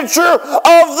temperature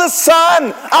of the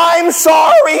sun. I'm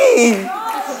sorry.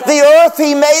 The earth,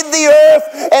 He made the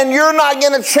earth, and you're not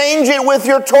going to change it with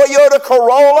your Toyota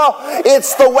Corolla.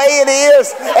 It's the way it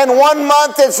is. And 1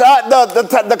 month it's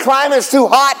the climate's too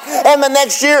hot, and the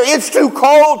next year it's too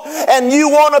cold, and you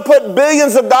want to put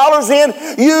billions of dollars in.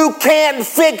 You can't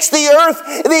fix the earth.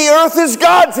 The earth is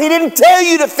God's. He didn't tell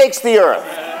you to fix the earth.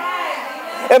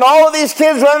 And all of these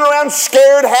kids running around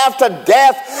scared half to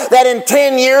death that in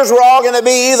 10 years we're all going to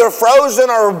be either frozen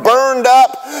or burned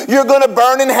up. You're going to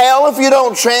burn in hell if you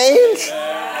don't change.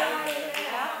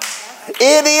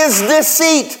 It is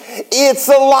deceit. It's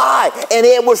a lie. And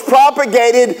it was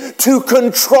propagated to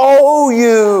control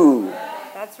you.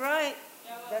 That's right.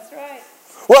 That's right.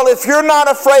 Well, if you're not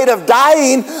afraid of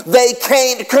dying, they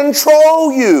can't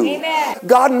control you. Amen.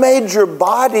 God made your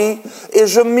body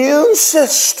as an immune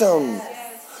system.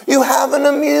 You have an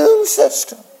immune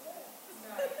system.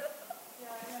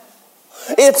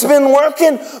 It's been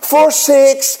working for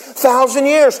 6,000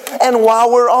 years. And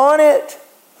while we're on it,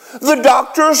 the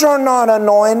doctors are not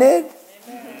anointed.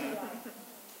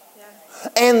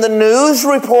 And the news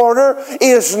reporter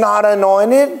is not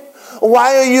anointed.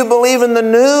 Why are you believing the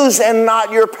news and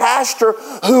not your pastor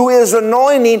who is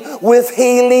anointing with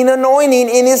healing anointing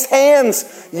in his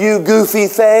hands? You goofy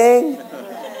thing.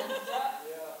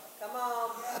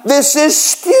 This is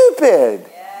stupid.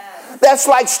 That's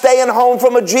like staying home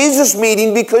from a Jesus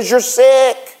meeting because you're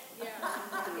sick.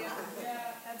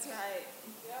 That's right.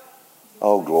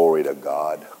 Oh, glory to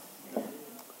God.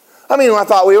 I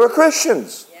thought we were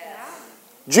Christians.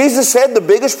 Jesus said the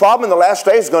biggest problem in the last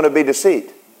days is going to be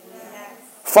deceit.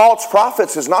 False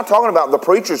prophets is not talking about the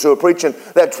preachers who are preaching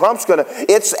that Trump's going to...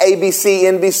 It's ABC,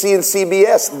 NBC, and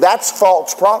CBS. That's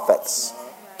false prophets.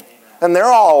 And they're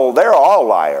all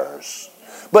liars.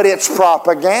 But it's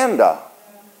propaganda.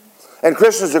 And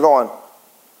Christians are going,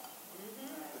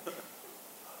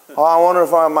 oh, I wonder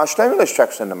if my stimulus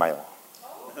check's in the mail.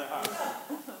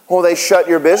 Well, they shut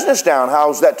your business down.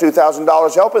 How's that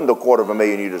 $2,000 helping the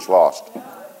 $250,000 you just lost?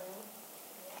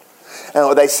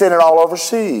 And they sent it all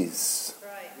overseas.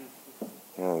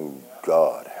 Oh,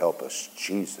 God, help us,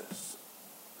 Jesus.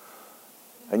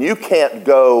 And you can't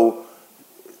go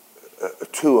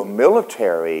to a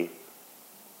military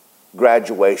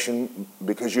graduation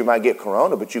because you might get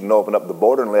corona, but you can open up the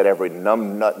border and let every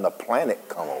numb nut in the planet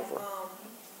come over.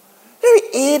 They're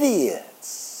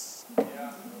idiots.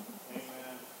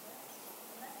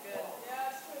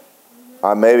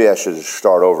 Maybe I should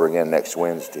start over again next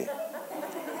Wednesday.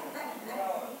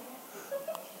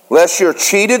 Lest you're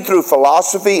cheated through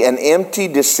philosophy and empty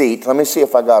deceit. Let me see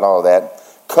if I got all of that.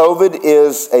 COVID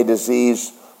is a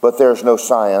disease, but there's no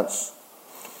science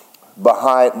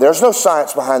behind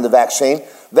the vaccine.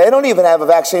 They don't even have a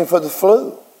vaccine for the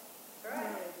flu.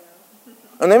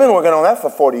 And they've been working on that for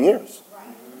 40 years.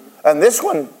 And this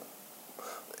one,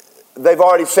 they've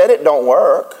already said it don't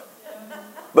work,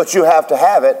 but you have to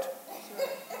have it.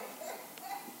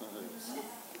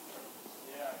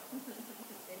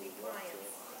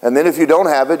 And then if you don't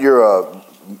have it,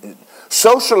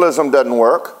 socialism doesn't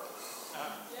work.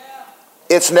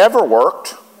 It's never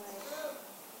worked.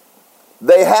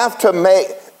 They have to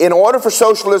in order for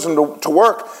socialism to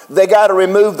work, they got to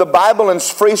remove the Bible and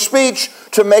free speech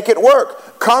to make it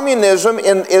work. Communism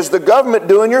is the government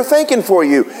doing your thinking for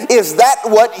you. Is that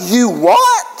what you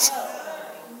want?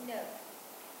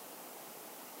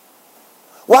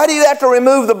 Why do you have to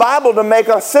remove the Bible to make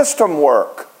a system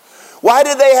work? Why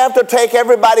do they have to take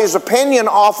everybody's opinion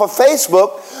off of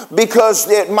Facebook because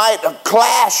it might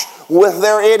clash with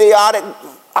their idiotic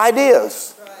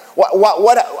ideas?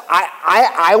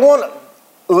 I want.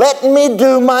 Let me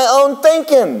do my own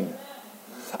thinking.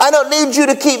 I don't need you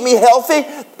to keep me healthy.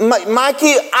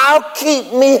 I'll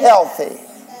keep me healthy.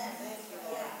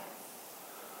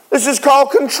 This is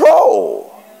called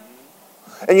control.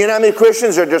 And you know how many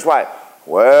Christians are just like,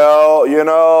 well,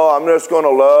 I'm just going to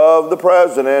love the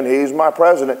president. He's my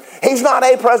president. He's not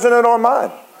a president or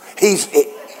mine.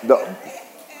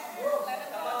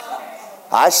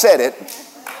 I said it.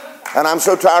 And I'm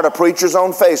so tired of preachers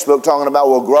on Facebook talking about,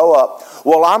 well, grow up.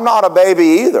 Well, I'm not a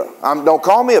baby either. Don't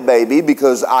call me a baby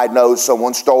because I know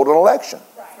someone stole an election.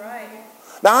 Right.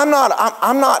 Now,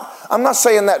 I'm not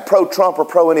saying that pro-Trump or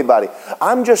pro-anybody.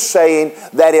 I'm just saying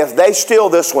that if they steal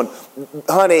this one,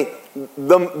 honey,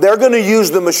 they're going to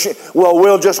use the machine. Well,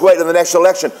 we'll just wait till the next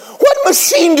election. What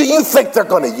machine do you think they're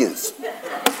going to use?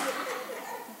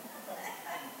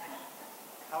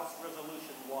 House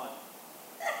Resolution 1.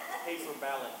 Paper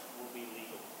ballots will be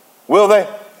legal. Will they?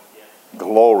 Yes.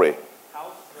 Glory.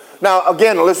 Now,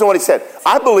 again, listen to what he said.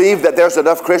 I believe that there's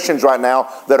enough Christians right now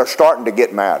that are starting to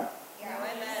get mad.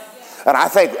 And I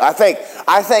think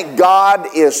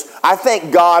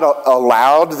God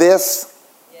allowed this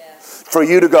for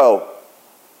you to go,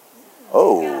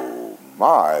 oh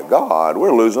my God,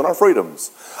 we're losing our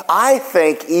freedoms. I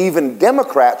think even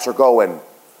Democrats are going,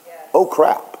 oh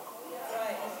crap.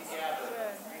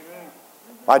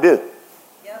 I do.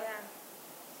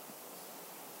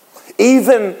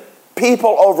 Even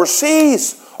people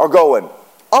overseas are going,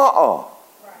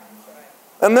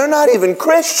 and they're not even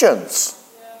Christians.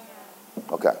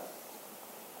 Okay.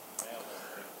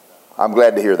 I'm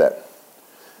glad to hear that.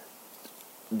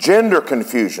 Gender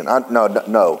confusion.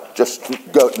 No. Just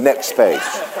go next page.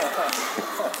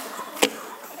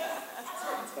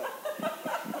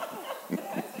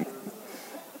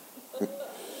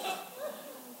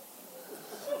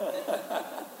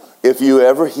 If you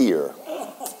ever hear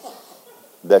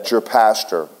that your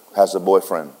pastor has a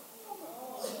boyfriend,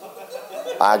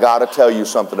 I got to tell you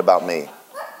something about me.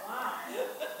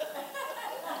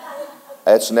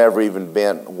 It's never even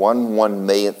been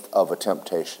 1/1,000,000th of a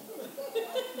temptation.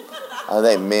 I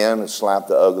think men slap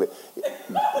the ugly.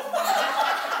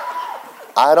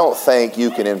 I don't think you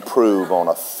can improve on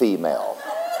a female.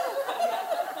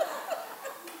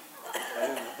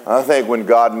 I think when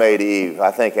God made Eve,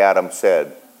 I think Adam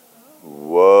said,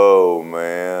 whoa,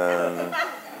 man.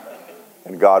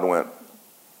 And God went,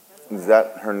 is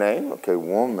that her name? Okay,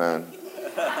 woman.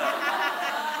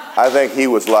 I think he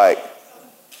was like,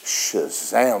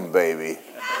 Shazam, baby.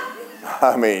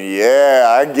 I mean, yeah,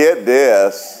 I get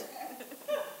this.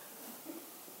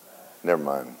 Never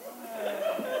mind.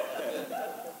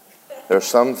 There's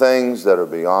some things that are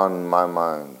beyond my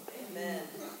mind. Amen.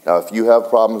 Now, if you have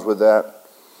problems with that,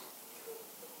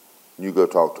 you go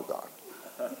talk to God.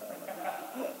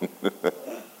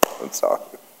 I'm sorry.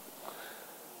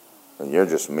 And you're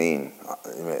just mean.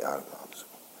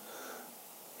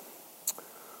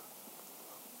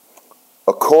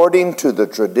 According to the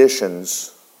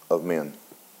traditions of men.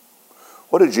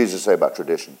 What did Jesus say about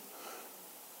tradition?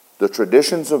 The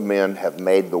traditions of men have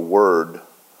made the word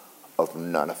of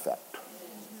none effect.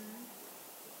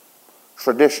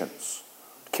 Traditions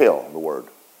kill the word.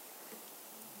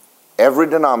 Every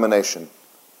denomination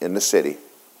in the city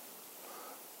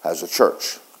has a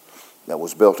church that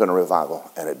was built in a revival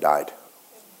and it died.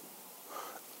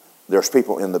 There's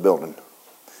people in the building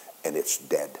and it's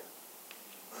dead.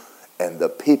 And the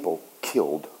people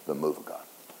killed the move of God.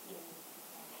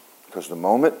 Because the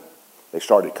moment they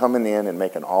started coming in and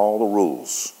making all the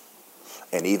rules,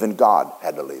 and even God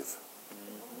had to leave.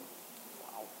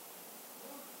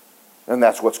 And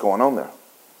that's what's going on there.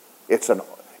 It's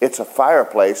a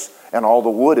fireplace and all the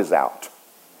wood is out.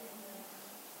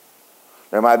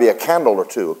 There might be a candle or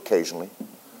two occasionally.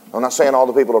 I'm not saying all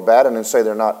the people are bad and then say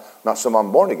they're not some of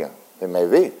them born again. They may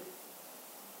be.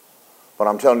 But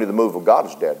I'm telling you the move of God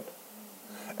is dead.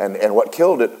 And what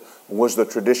killed it was the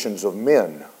traditions of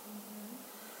men.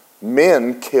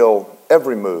 Men kill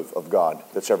every move of God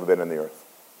that's ever been in the earth.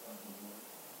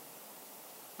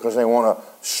 because they want to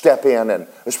step in, and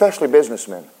especially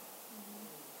businessmen.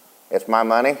 It's my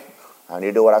money. And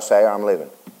you do what I say or I'm leaving.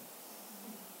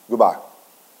 Goodbye.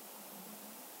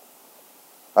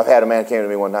 I've had a man came to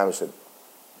me one time and said,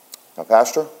 now,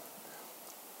 Pastor,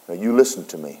 now you listen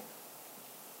to me.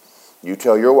 You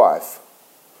tell your wife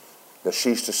that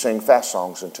she's to sing fast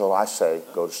songs until I say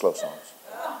go to slow songs.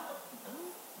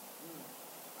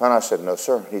 And I said, no,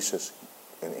 sir. He says,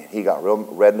 and he got real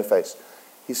red in the face.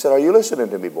 He said, are you listening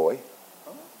to me, boy?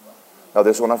 Now,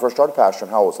 this is when I first started pastoring.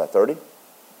 How old was I, 30?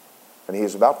 And he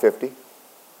was about 50.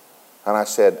 And I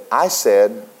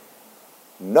said,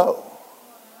 no.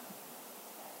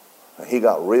 And he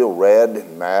got real red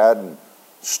and mad and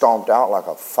stomped out like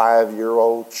a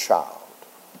 5-year-old child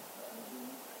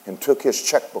and took his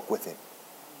checkbook with him.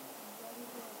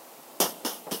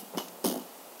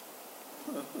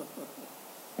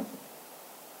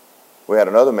 We had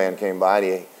another man came by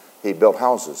and he built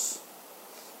houses.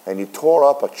 And he tore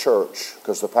up a church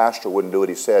because the pastor wouldn't do what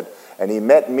he said. And he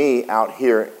met me out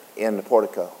here in the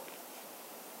portico.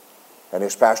 And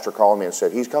his pastor called me and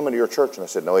said, he's coming to your church. And I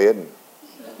said, no, he isn't.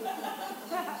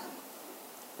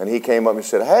 And he came up and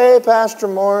said, hey, Pastor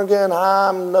Morgan,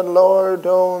 the Lord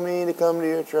told me to come to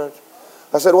your church.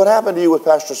 I said, what happened to you with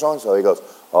Pastor so-and-so? He goes,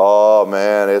 oh,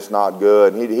 man, it's not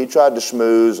good. And he tried to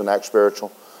schmooze and act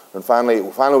spiritual. And finally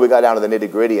we got down to the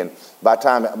nitty-gritty. And by the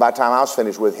time I was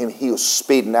finished with him, he was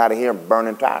speeding out of here and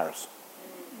burning tires.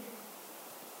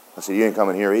 I said, you ain't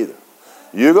coming here either.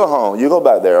 You go home, you go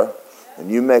back there,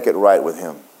 and you make it right with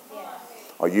him.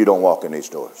 Or you don't walk in these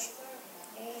doors.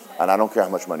 And I don't care how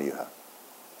much money you have.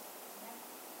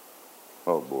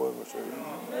 Oh, boy. What's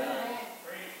that?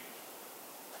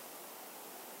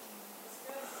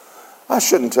 I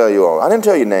shouldn't tell you all. I didn't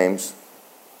tell you names.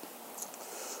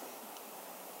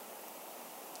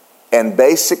 And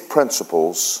basic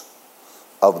principles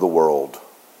of the world.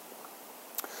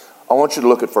 I want you to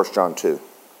look at 1 John 2.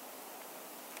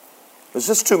 Is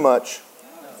this too much?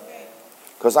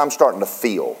 Because I'm starting to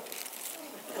feel.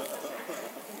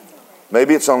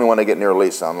 Maybe it's only when I get near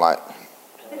Lisa, I'm like,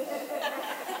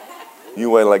 you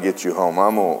wait till I get you home.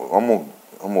 I'm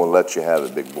gonna let you have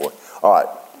it, big boy. All right,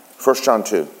 1 John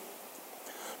 2.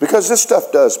 Because this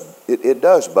stuff does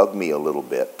bug me a little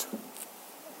bit.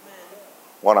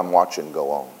 What I'm watching go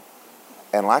on.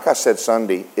 And like I said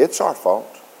Sunday, it's our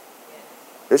fault.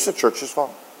 It's the church's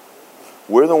fault.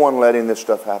 We're the one letting this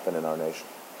stuff happen in our nation.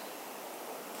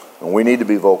 And we need to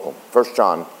be vocal. 1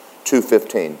 John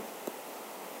 2:15.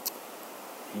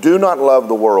 Do not love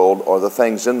the world or the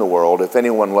things in the world. If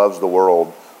anyone loves the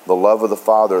world, the love of the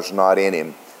Father is not in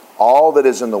him. All that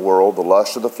is in the world, the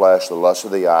lust of the flesh, the lust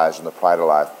of the eyes, and the pride of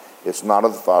life, it's not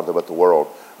of the Father but the world.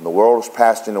 And the world is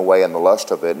passing away and the lust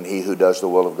of it, and he who does the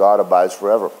will of God abides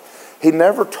forever. He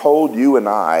never told you and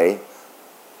I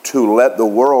to let the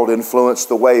world influence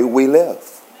the way we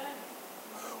live.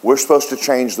 We're supposed to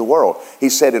change the world. He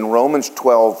said in Romans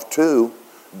 12:2,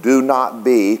 do not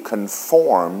be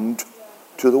conformed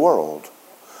to the world.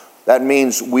 That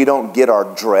means we don't get our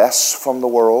dress from the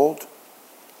world.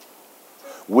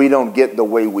 We don't get the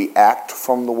way we act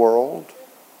from the world.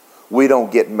 We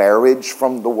don't get marriage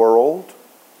from the world.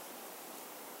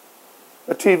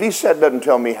 The TV set doesn't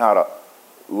tell me how to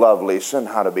love Lisa and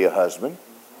how to be a husband.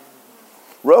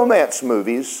 Romance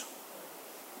movies,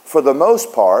 for the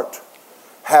most part,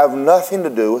 have nothing to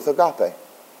do with agape.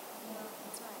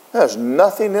 There's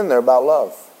nothing in there about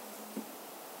love.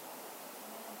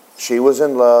 She was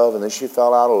in love, and then she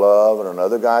fell out of love, and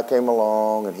another guy came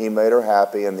along, and he made her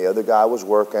happy, and the other guy was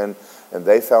working, and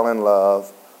they fell in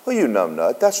love. Well, you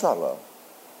numbnut, that's not love.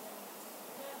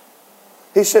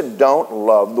 He said, don't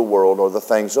love the world or the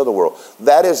things of the world.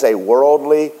 That is a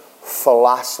worldly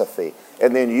philosophy.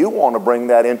 And then you want to bring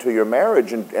that into your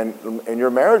marriage, and your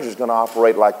marriage is going to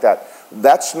operate like that.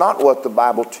 That's not what the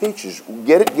Bible teaches.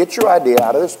 Get your idea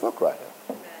out of this book right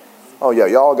here. Oh, yeah,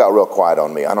 y'all got real quiet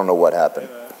on me. I don't know what happened.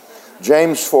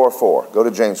 James 4:4. Go to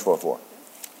James 4:4.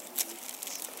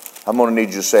 I'm going to need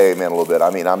you to say amen a little bit. I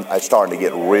mean, I'm starting to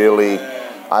get really,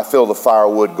 I feel the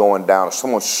firewood going down.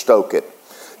 Someone stoke it.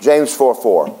 James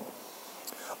 4:4.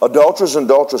 Adulterers and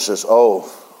adulteresses, oh,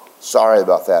 sorry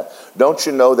about that. Don't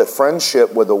you know that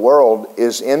friendship with the world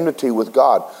is enmity with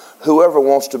God? Whoever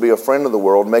wants to be a friend of the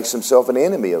world makes himself an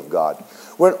enemy of God.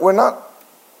 We're not,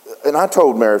 and I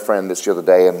told Mary Fran this the other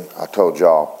day, and I told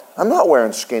y'all, I'm not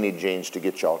wearing skinny jeans to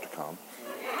get y'all to come.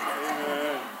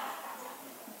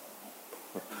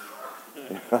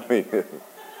 I mean,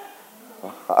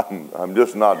 I'm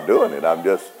just not doing it.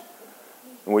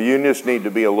 Well, you just need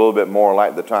to be a little bit more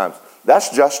like the times. That's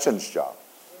Justin's job.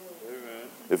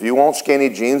 If you want skinny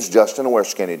jeans, Justin will wear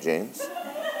skinny jeans.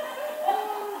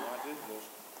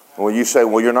 Well, you say,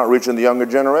 well, you're not reaching the younger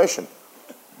generation.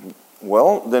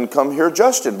 Well, then come hear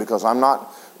Justin, because I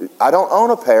don't own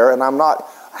a pair, and I'm not.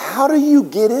 How do you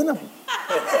get in them?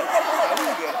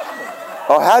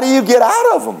 Or how do you get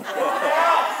out of them?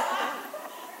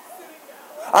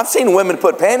 I've seen women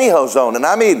put pantyhose on, and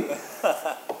I mean,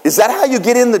 is that how you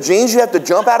get in the jeans? You have to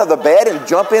jump out of the bed and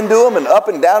jump into them and up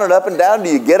and down and up and down. Do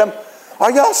you get them?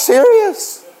 Are y'all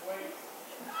serious?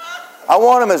 I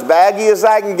want them as baggy as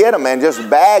I can get them, man. Just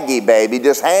baggy, baby.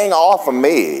 Just hang off of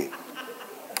me.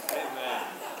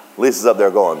 Lisa's up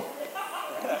there going,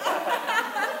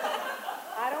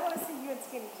 I don't want to see you in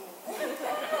skinny jeans.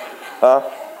 huh?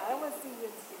 I don't want to see you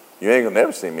in skinny jeans. You ain't gonna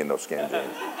never see me in those skinny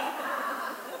jeans.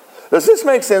 Does this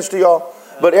make sense to y'all?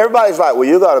 But everybody's like, well,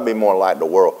 you got to be more like the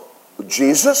world.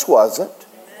 Jesus wasn't.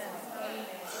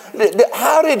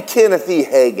 How did Kenneth E.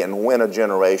 Hagin win a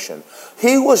generation?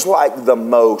 He was like the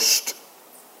most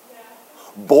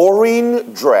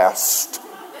boring dressed,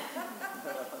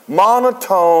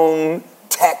 monotone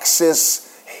Texas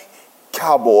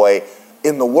cowboy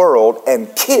in the world,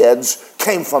 and kids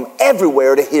came from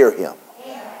everywhere to hear him.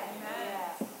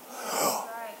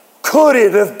 Could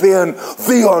it have been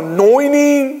the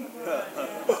anointing?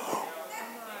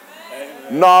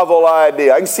 Novel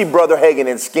idea. I can see Brother Hagin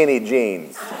in skinny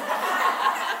jeans.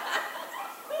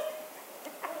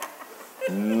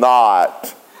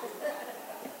 Not.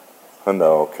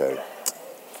 No, okay.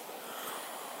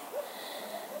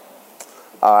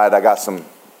 All right, I got some.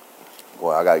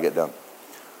 Boy, I got to get done.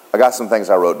 I got some things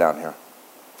I wrote down here.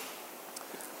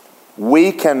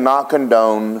 We cannot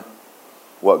condone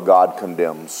what God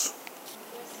condemns.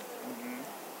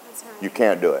 You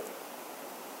can't do it.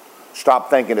 Stop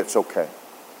thinking it's okay.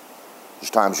 There's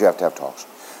times you have to have talks.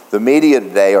 The media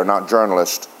today are not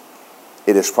journalists.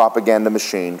 It is propaganda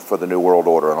machine for the New World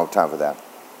Order. I don't have time for that.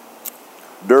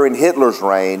 During Hitler's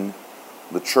reign,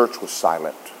 the church was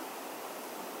silent.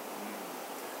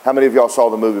 How many of y'all saw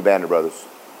the movie Band of Brothers?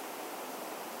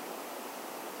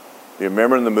 Do you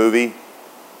remember in the movie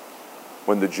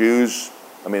when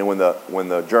the when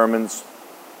the Germans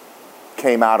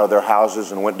came out of their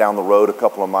houses and went down the road a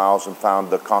couple of miles and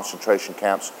found the concentration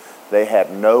camps? They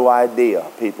had no idea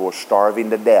people were starving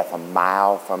to death a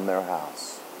mile from their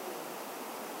house.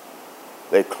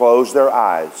 They closed their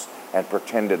eyes and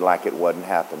pretended like it wasn't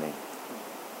happening.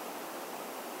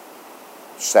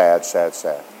 Sad, sad,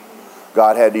 sad.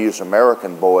 God had to use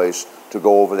American boys to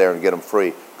go over there and get them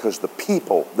free, because the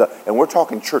people, and we're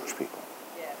talking church people,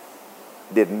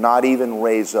 did not even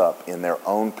raise up in their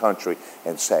own country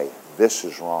and say, this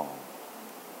is wrong.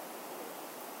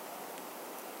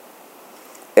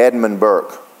 Edmund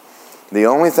Burke, the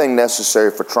only thing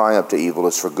necessary for triumph to evil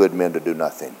is for good men to do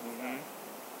nothing.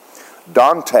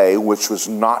 Dante, which was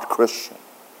not Christian.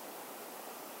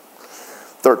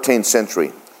 13th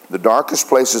century, the darkest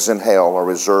places in hell are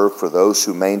reserved for those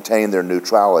who maintain their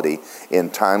neutrality in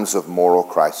times of moral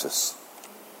crisis.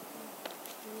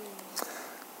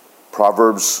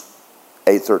 Proverbs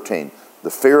 8:13,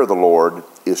 the fear of the Lord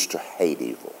is to hate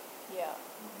evil.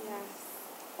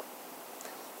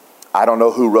 I don't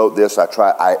know who wrote this.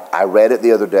 I read it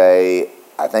the other day.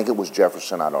 I think it was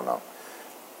Jefferson. I don't know.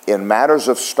 In matters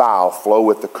of style, flow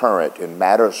with the current. In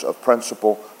matters of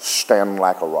principle, stand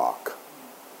like a rock.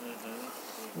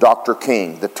 Dr.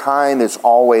 King, the time is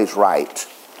always right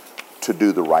to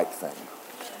do the right thing.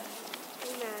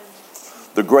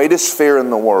 The greatest fear in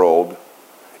the world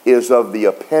is of the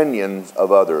opinions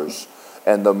of others.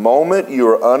 And the moment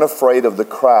you're unafraid of the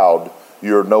crowd,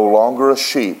 you're no longer a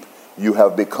sheep. You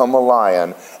have become a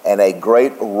lion, and a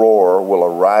great roar will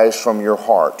arise from your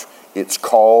heart. It's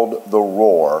called the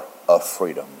roar of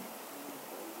freedom.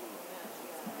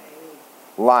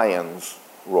 Lions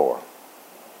roar.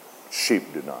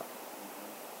 Sheep do not.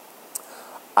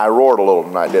 I roared a little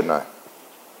tonight, didn't I?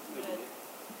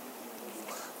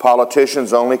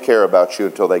 Politicians only care about you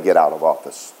until they get out of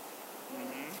office.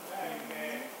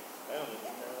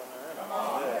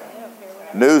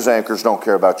 News anchors don't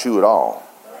care about you at all.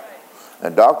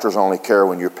 And doctors only care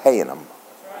when you're paying them.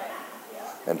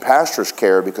 And pastors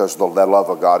care because the love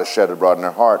of God is shed abroad in their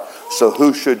heart. So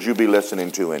who should you be listening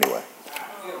to anyway?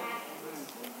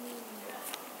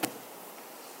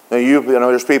 Now you know,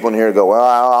 there's people in here who go, well,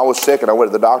 I was sick and I went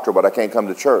to the doctor, but I can't come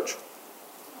to church.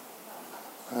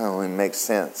 Oh, it makes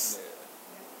sense.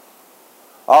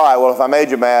 All right, well, if I made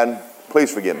you mad,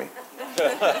 please forgive me.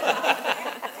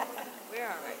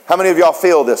 How many of y'all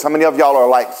feel this? How many of y'all are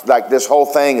like this whole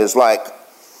thing is like,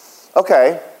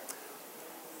 okay.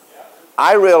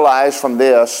 I realize from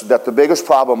this that the biggest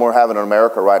problem we're having in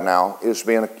America right now is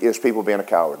people being a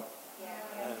coward.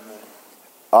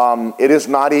 It is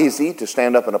not easy to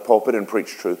stand up in a pulpit and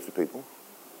preach truth to people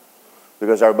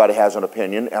because everybody has an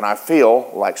opinion, and I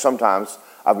feel like sometimes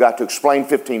I've got to explain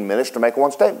 15 minutes to make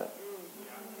one statement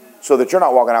so that you're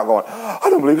not walking out going, I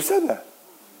don't believe he said that.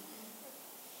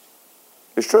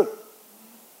 It's true.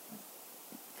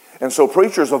 And so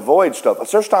preachers avoid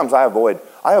stuff. There's times I avoid,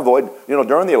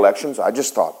 during the elections, I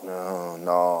just thought,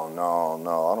 no,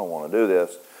 I don't want to do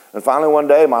this. And finally one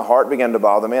day, my heart began to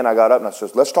bother me, and I got up and I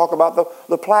said, let's talk about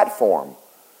the platform.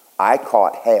 I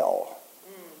caught hell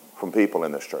from people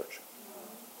in this church.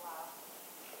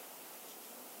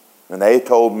 And they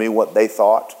told me what they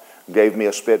thought, gave me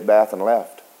a spit bath, and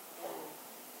left.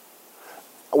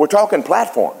 We're talking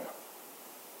platform.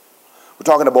 We're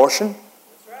talking abortion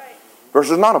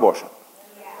versus non-abortion.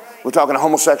 We're talking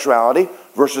homosexuality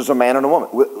versus a man and a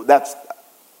woman. That's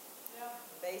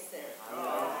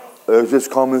is this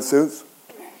common sense?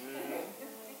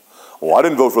 Well, I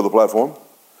didn't vote for the platform.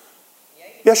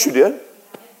 Yes, you did.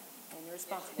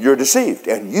 You're deceived,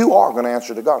 and you are going to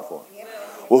answer to God for it.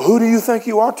 Well, who do you think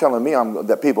you are telling me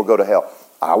that people go to hell?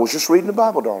 I was just reading the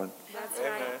Bible, darling. That's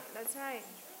right. That's right.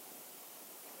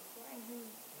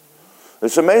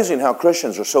 It's amazing how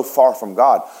Christians are so far from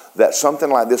God that something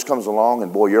like this comes along,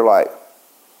 and boy, you're like,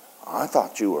 I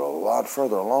thought you were a lot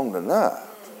further along than that.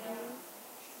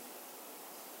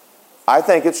 I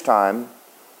think it's time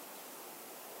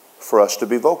for us to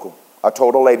be vocal. I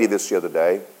told a lady this the other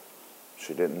day.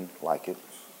 She didn't like it.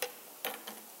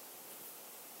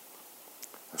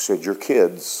 I said, your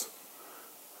kids,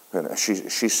 and she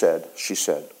said,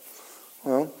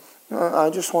 well, I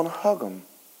just want to hug them.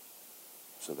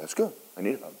 I said, that's good. I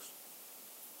need hugs.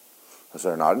 I said,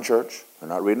 they're not in church. They're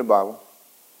not reading the Bible.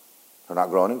 They're not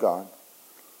growing in God.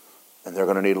 And they're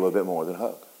going to need a little bit more than a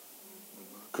hug.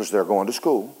 Because they're going to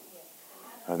school.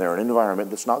 And they're in an environment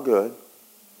that's not good.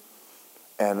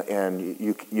 And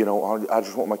you know, I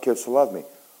just want my kids to love me.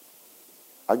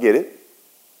 I get it.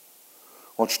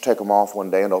 Why don't you take them off one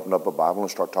day and open up a Bible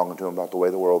and start talking to them about the way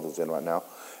the world is in right now.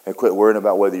 And quit worrying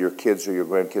about whether your kids or your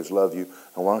grandkids love you.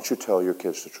 And why don't you tell your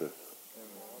kids the truth?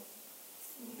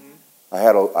 I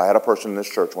had a person in this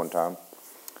church one time.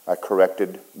 I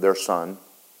corrected their son.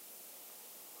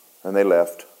 And they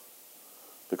left.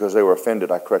 Because they were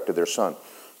offended, I corrected their son.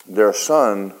 Their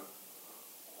son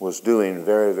was doing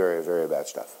very, very, very bad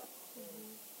stuff.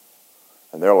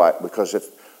 And they're like,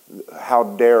 how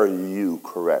dare you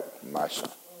correct my son?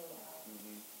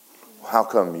 How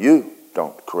come you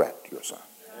don't correct your son?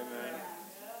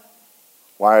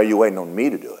 Why are you waiting on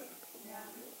me to do it?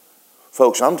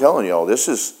 Folks, I'm telling you all, this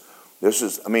is,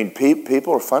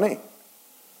 people are funny.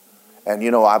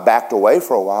 And, I backed away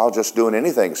for a while just doing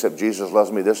anything except Jesus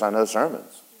loves me, this I know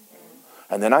sermons.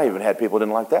 And then I even had people who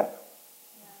didn't like that.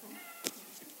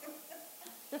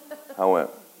 I went,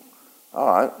 all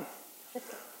right.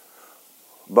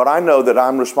 But I know that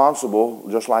I'm responsible,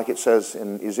 just like it says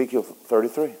in Ezekiel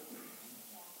 33.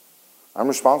 I'm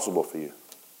responsible for you.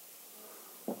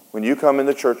 When you come in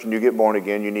the church and you get born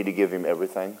again, you need to give him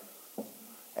everything.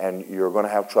 And you're going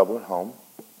to have trouble at home.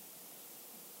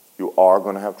 You are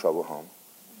going to have trouble at home.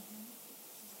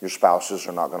 Your spouses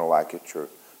are not going to like it. Your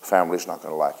family's not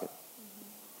going to like it.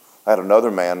 I had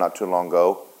another man not too long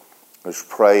ago who was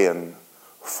praying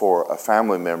for a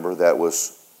family member that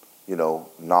was,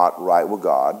 not right with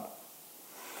God.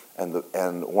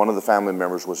 And one of the family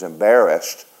members was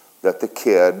embarrassed that the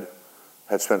kid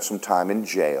had spent some time in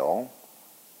jail.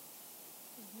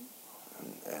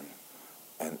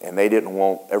 And they didn't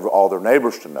want all their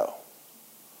neighbors to know.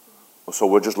 So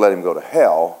we'll just let him go to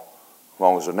hell as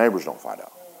long as the neighbors don't find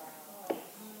out.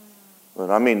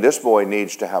 But this boy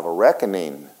needs to have a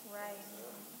reckoning.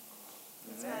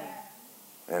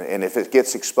 And if it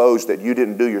gets exposed that you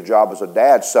didn't do your job as a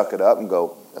dad, suck it up and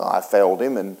go, I failed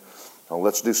him, and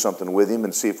let's do something with him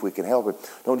and see if we can help him.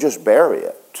 Don't just bury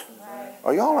it. Right.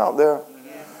 Are y'all out there?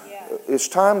 Yeah. It's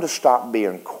time to stop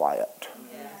being quiet.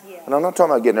 Yeah. And I'm not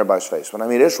talking about getting everybody's face, but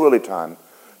it's really time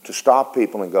to stop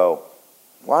people and go,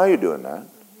 why are you doing that?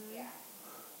 Yeah.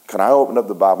 Can I open up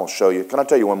the Bible and show you? Can I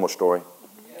tell you one more story?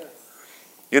 Yes.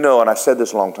 And I said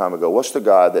this a long time ago. What's the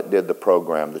guy that did the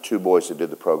program, the two boys that did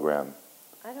the program?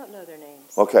 I don't know their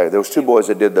names. Okay, there was two boys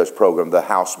that did this program, the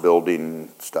house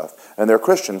building stuff. And they're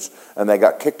Christians, and they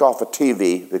got kicked off of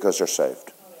TV because they're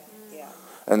saved. Yeah.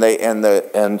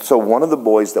 And so one of the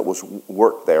boys that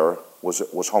worked there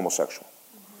was homosexual.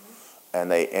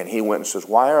 Mm-hmm. And he went and says,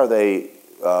 why are they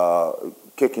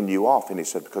kicking you off? And he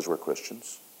said, because we're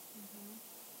Christians.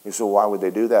 Mm-hmm. He said, why would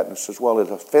they do that? And he says, well, it's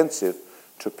offensive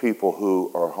to people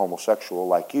who are homosexual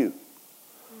like you.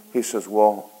 Mm-hmm. He says,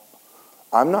 well,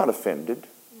 I'm not offended.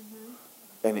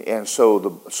 And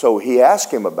so he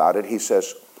asked him about it. He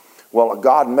says, well,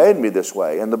 God made me this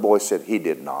way. And the boy said, he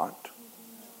did not.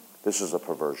 This is a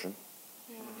perversion.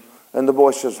 And the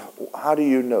boy says, how do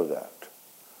you know that?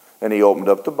 And he opened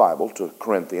up the Bible to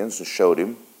Corinthians and showed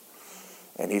him.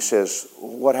 And he says,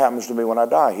 what happens to me when I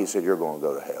die? He said, you're going to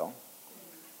go to hell.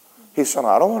 He said,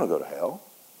 I don't want to go to hell.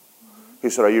 He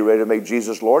said, are you ready to make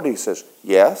Jesus Lord? He says,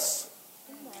 yes.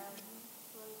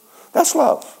 That's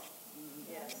love.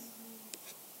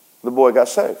 The boy got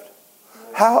saved.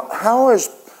 How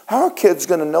are kids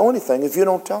going to know anything if you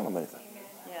don't tell them anything?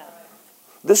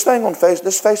 This thing on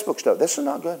this Facebook stuff, this is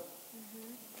not good.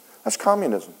 That's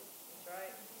communism.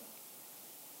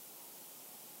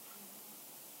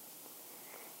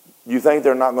 You think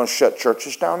they're not going to shut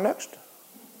churches down next?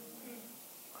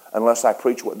 Unless I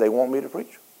preach what they want me to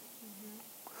preach.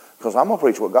 Because I'm going to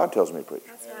preach what God tells me to preach.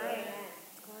 That's right.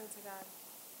 Glory to God.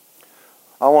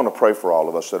 I want to pray for all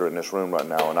of us that are in this room right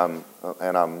now.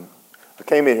 I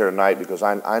came in here tonight because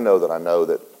I know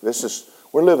that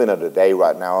we're living in a day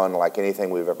right now unlike anything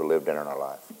we've ever lived in our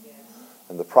life.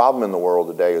 And the problem in the world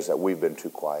today is that we've been too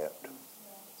quiet.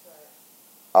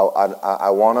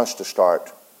 I want us to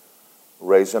start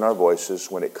raising our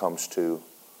voices when it comes to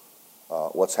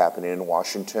what's happening in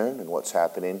Washington and what's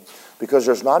happening. Because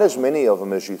there's not as many of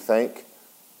them as you think.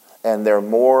 And they're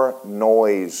more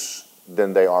noise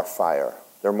than they are fire.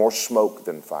 They're more smoke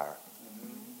than fire.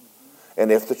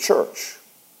 And if the church,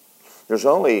 there's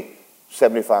only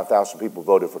 75,000 people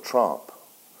voted for Trump,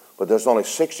 but there's only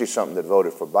 60-something that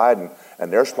voted for Biden,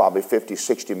 and there's probably 50,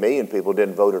 60 million people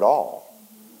didn't vote at all.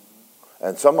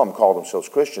 And some of them call themselves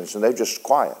Christians, and they're just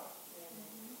quiet.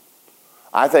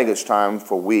 I think it's time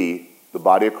for we, the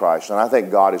body of Christ, and I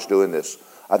think God is doing this.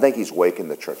 I think he's waking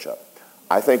the church up.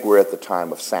 I think we're at the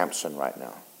time of Samson right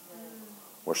now,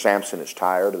 where Samson is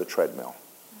tired of the treadmill,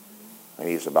 and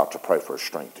he's about to pray for his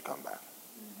strength to come back.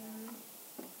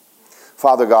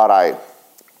 Father God,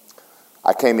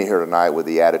 I came in here tonight with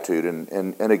the attitude,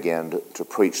 and again, to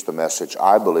preach the message.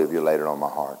 I believe you laid it on my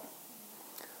heart.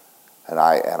 And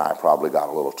I probably got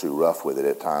a little too rough with it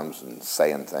at times and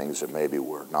saying things that maybe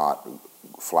were not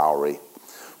flowery.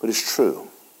 But it's true.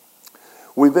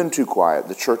 We've been too quiet.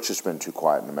 The church has been too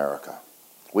quiet in America.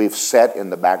 We've sat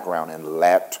in the background and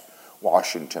let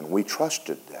Washington. We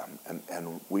trusted them,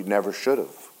 and we never should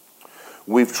have.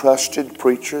 We've trusted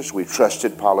preachers, we've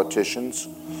trusted politicians,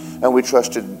 and we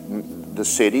trusted the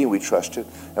city,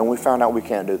 and we found out we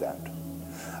can't do that.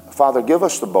 Father, give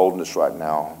us the boldness right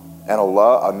now and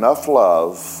enough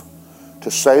love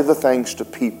to say the things to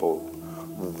people,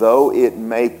 though it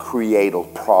may create a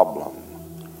problem,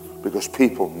 because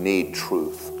people need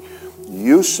truth.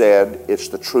 You said it's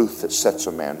the truth that sets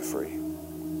a man free.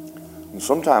 And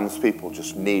sometimes people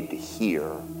just need to hear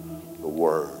the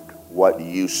word, what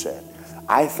you said.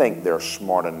 I think they're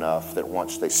smart enough that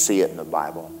once they see it in the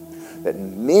Bible, that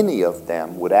many of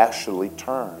them would actually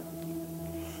turn.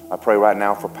 I pray right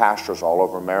now for pastors all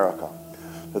over America,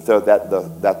 that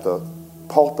the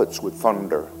pulpits would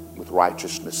thunder with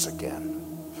righteousness again.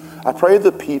 I pray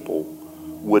that people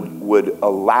would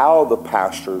allow the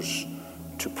pastors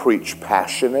to preach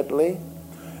passionately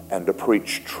and to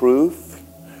preach truth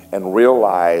and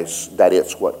realize that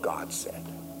it's what God said.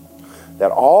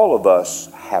 That all of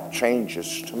us have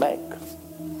changes to make.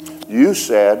 You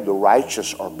said the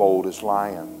righteous are bold as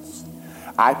lions.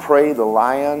 I pray the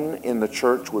lion in the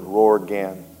church would roar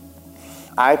again.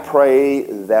 I pray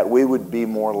that we would be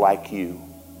more like you.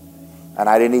 And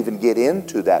I didn't even get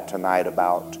into that tonight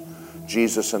about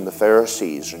Jesus and the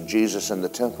Pharisees and Jesus in the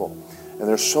temple. And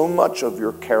there's so much of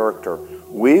your character.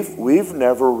 We've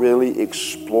never really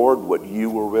explored what you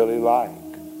were really like.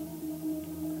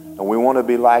 And we want to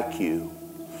be like you.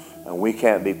 And we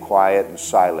can't be quiet and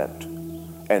silent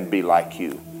and be like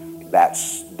you.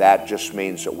 That just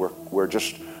means that we're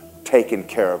just taking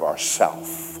care of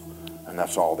ourselves. And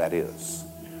that's all that is.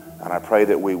 And I pray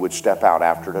that we would step out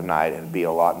after tonight and be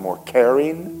a lot more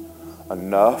caring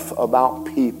enough about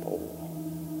people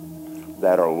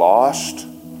that are lost,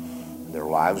 their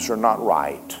lives are not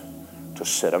right, to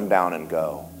sit them down and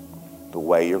go, the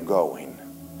way you're going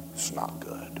is not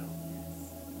good.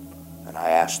 And I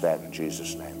ask that in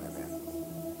Jesus' name.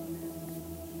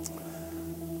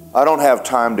 I don't have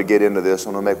time to get into this.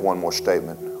 I'm going to make one more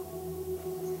statement.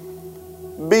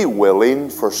 Be willing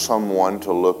for someone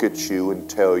to look at you and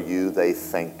tell you they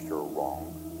think you're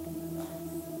wrong.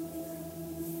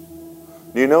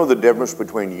 Do you know the difference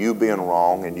between you being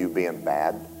wrong and you being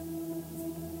bad?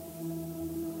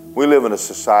 We live in a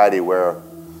society where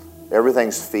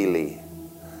everything's feely.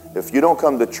 If you don't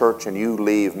come to church and you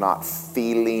leave not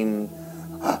feeling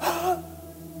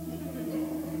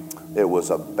it was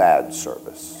a bad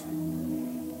service.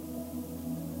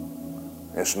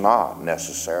 It's not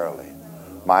necessarily.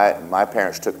 My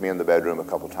parents took me in the bedroom a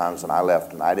couple times and I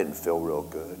left and I didn't feel real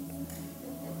good.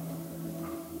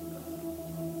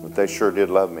 But they sure did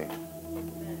love me.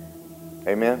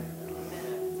 Amen?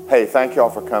 Hey, thank y'all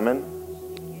for coming.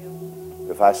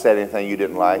 If I said anything you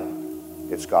didn't like,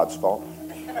 it's God's fault.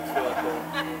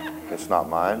 It's not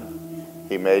mine.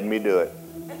 He made me do it.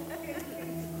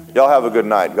 Y'all have a good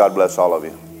night. God bless all of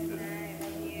you.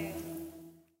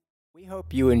 We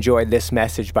hope you enjoyed this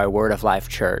message by Word of Life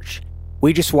Church.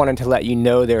 We just wanted to let you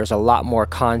know there's a lot more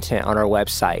content on our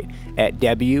website at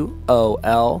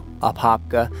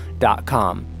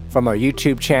wolapopka.com. From our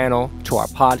YouTube channel, to our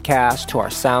podcast, to our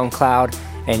SoundCloud,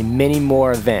 and many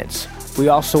more events. We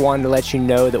also wanted to let you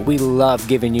know that we love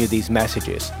giving you these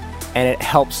messages. And it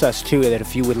helps us too that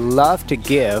if you would love to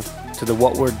give to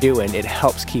what we're doing, it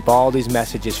helps keep all these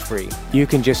messages free. You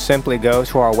can just simply go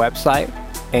to our website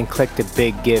and click the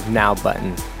big Give Now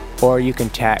button. Or you can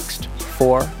text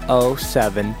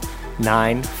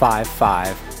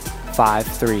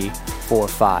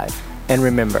 407-955-5345. And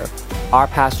remember, our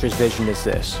pastor's vision is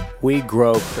this: we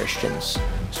grow Christians.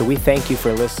 So we thank you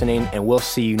for listening, and we'll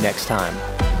see you next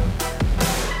time.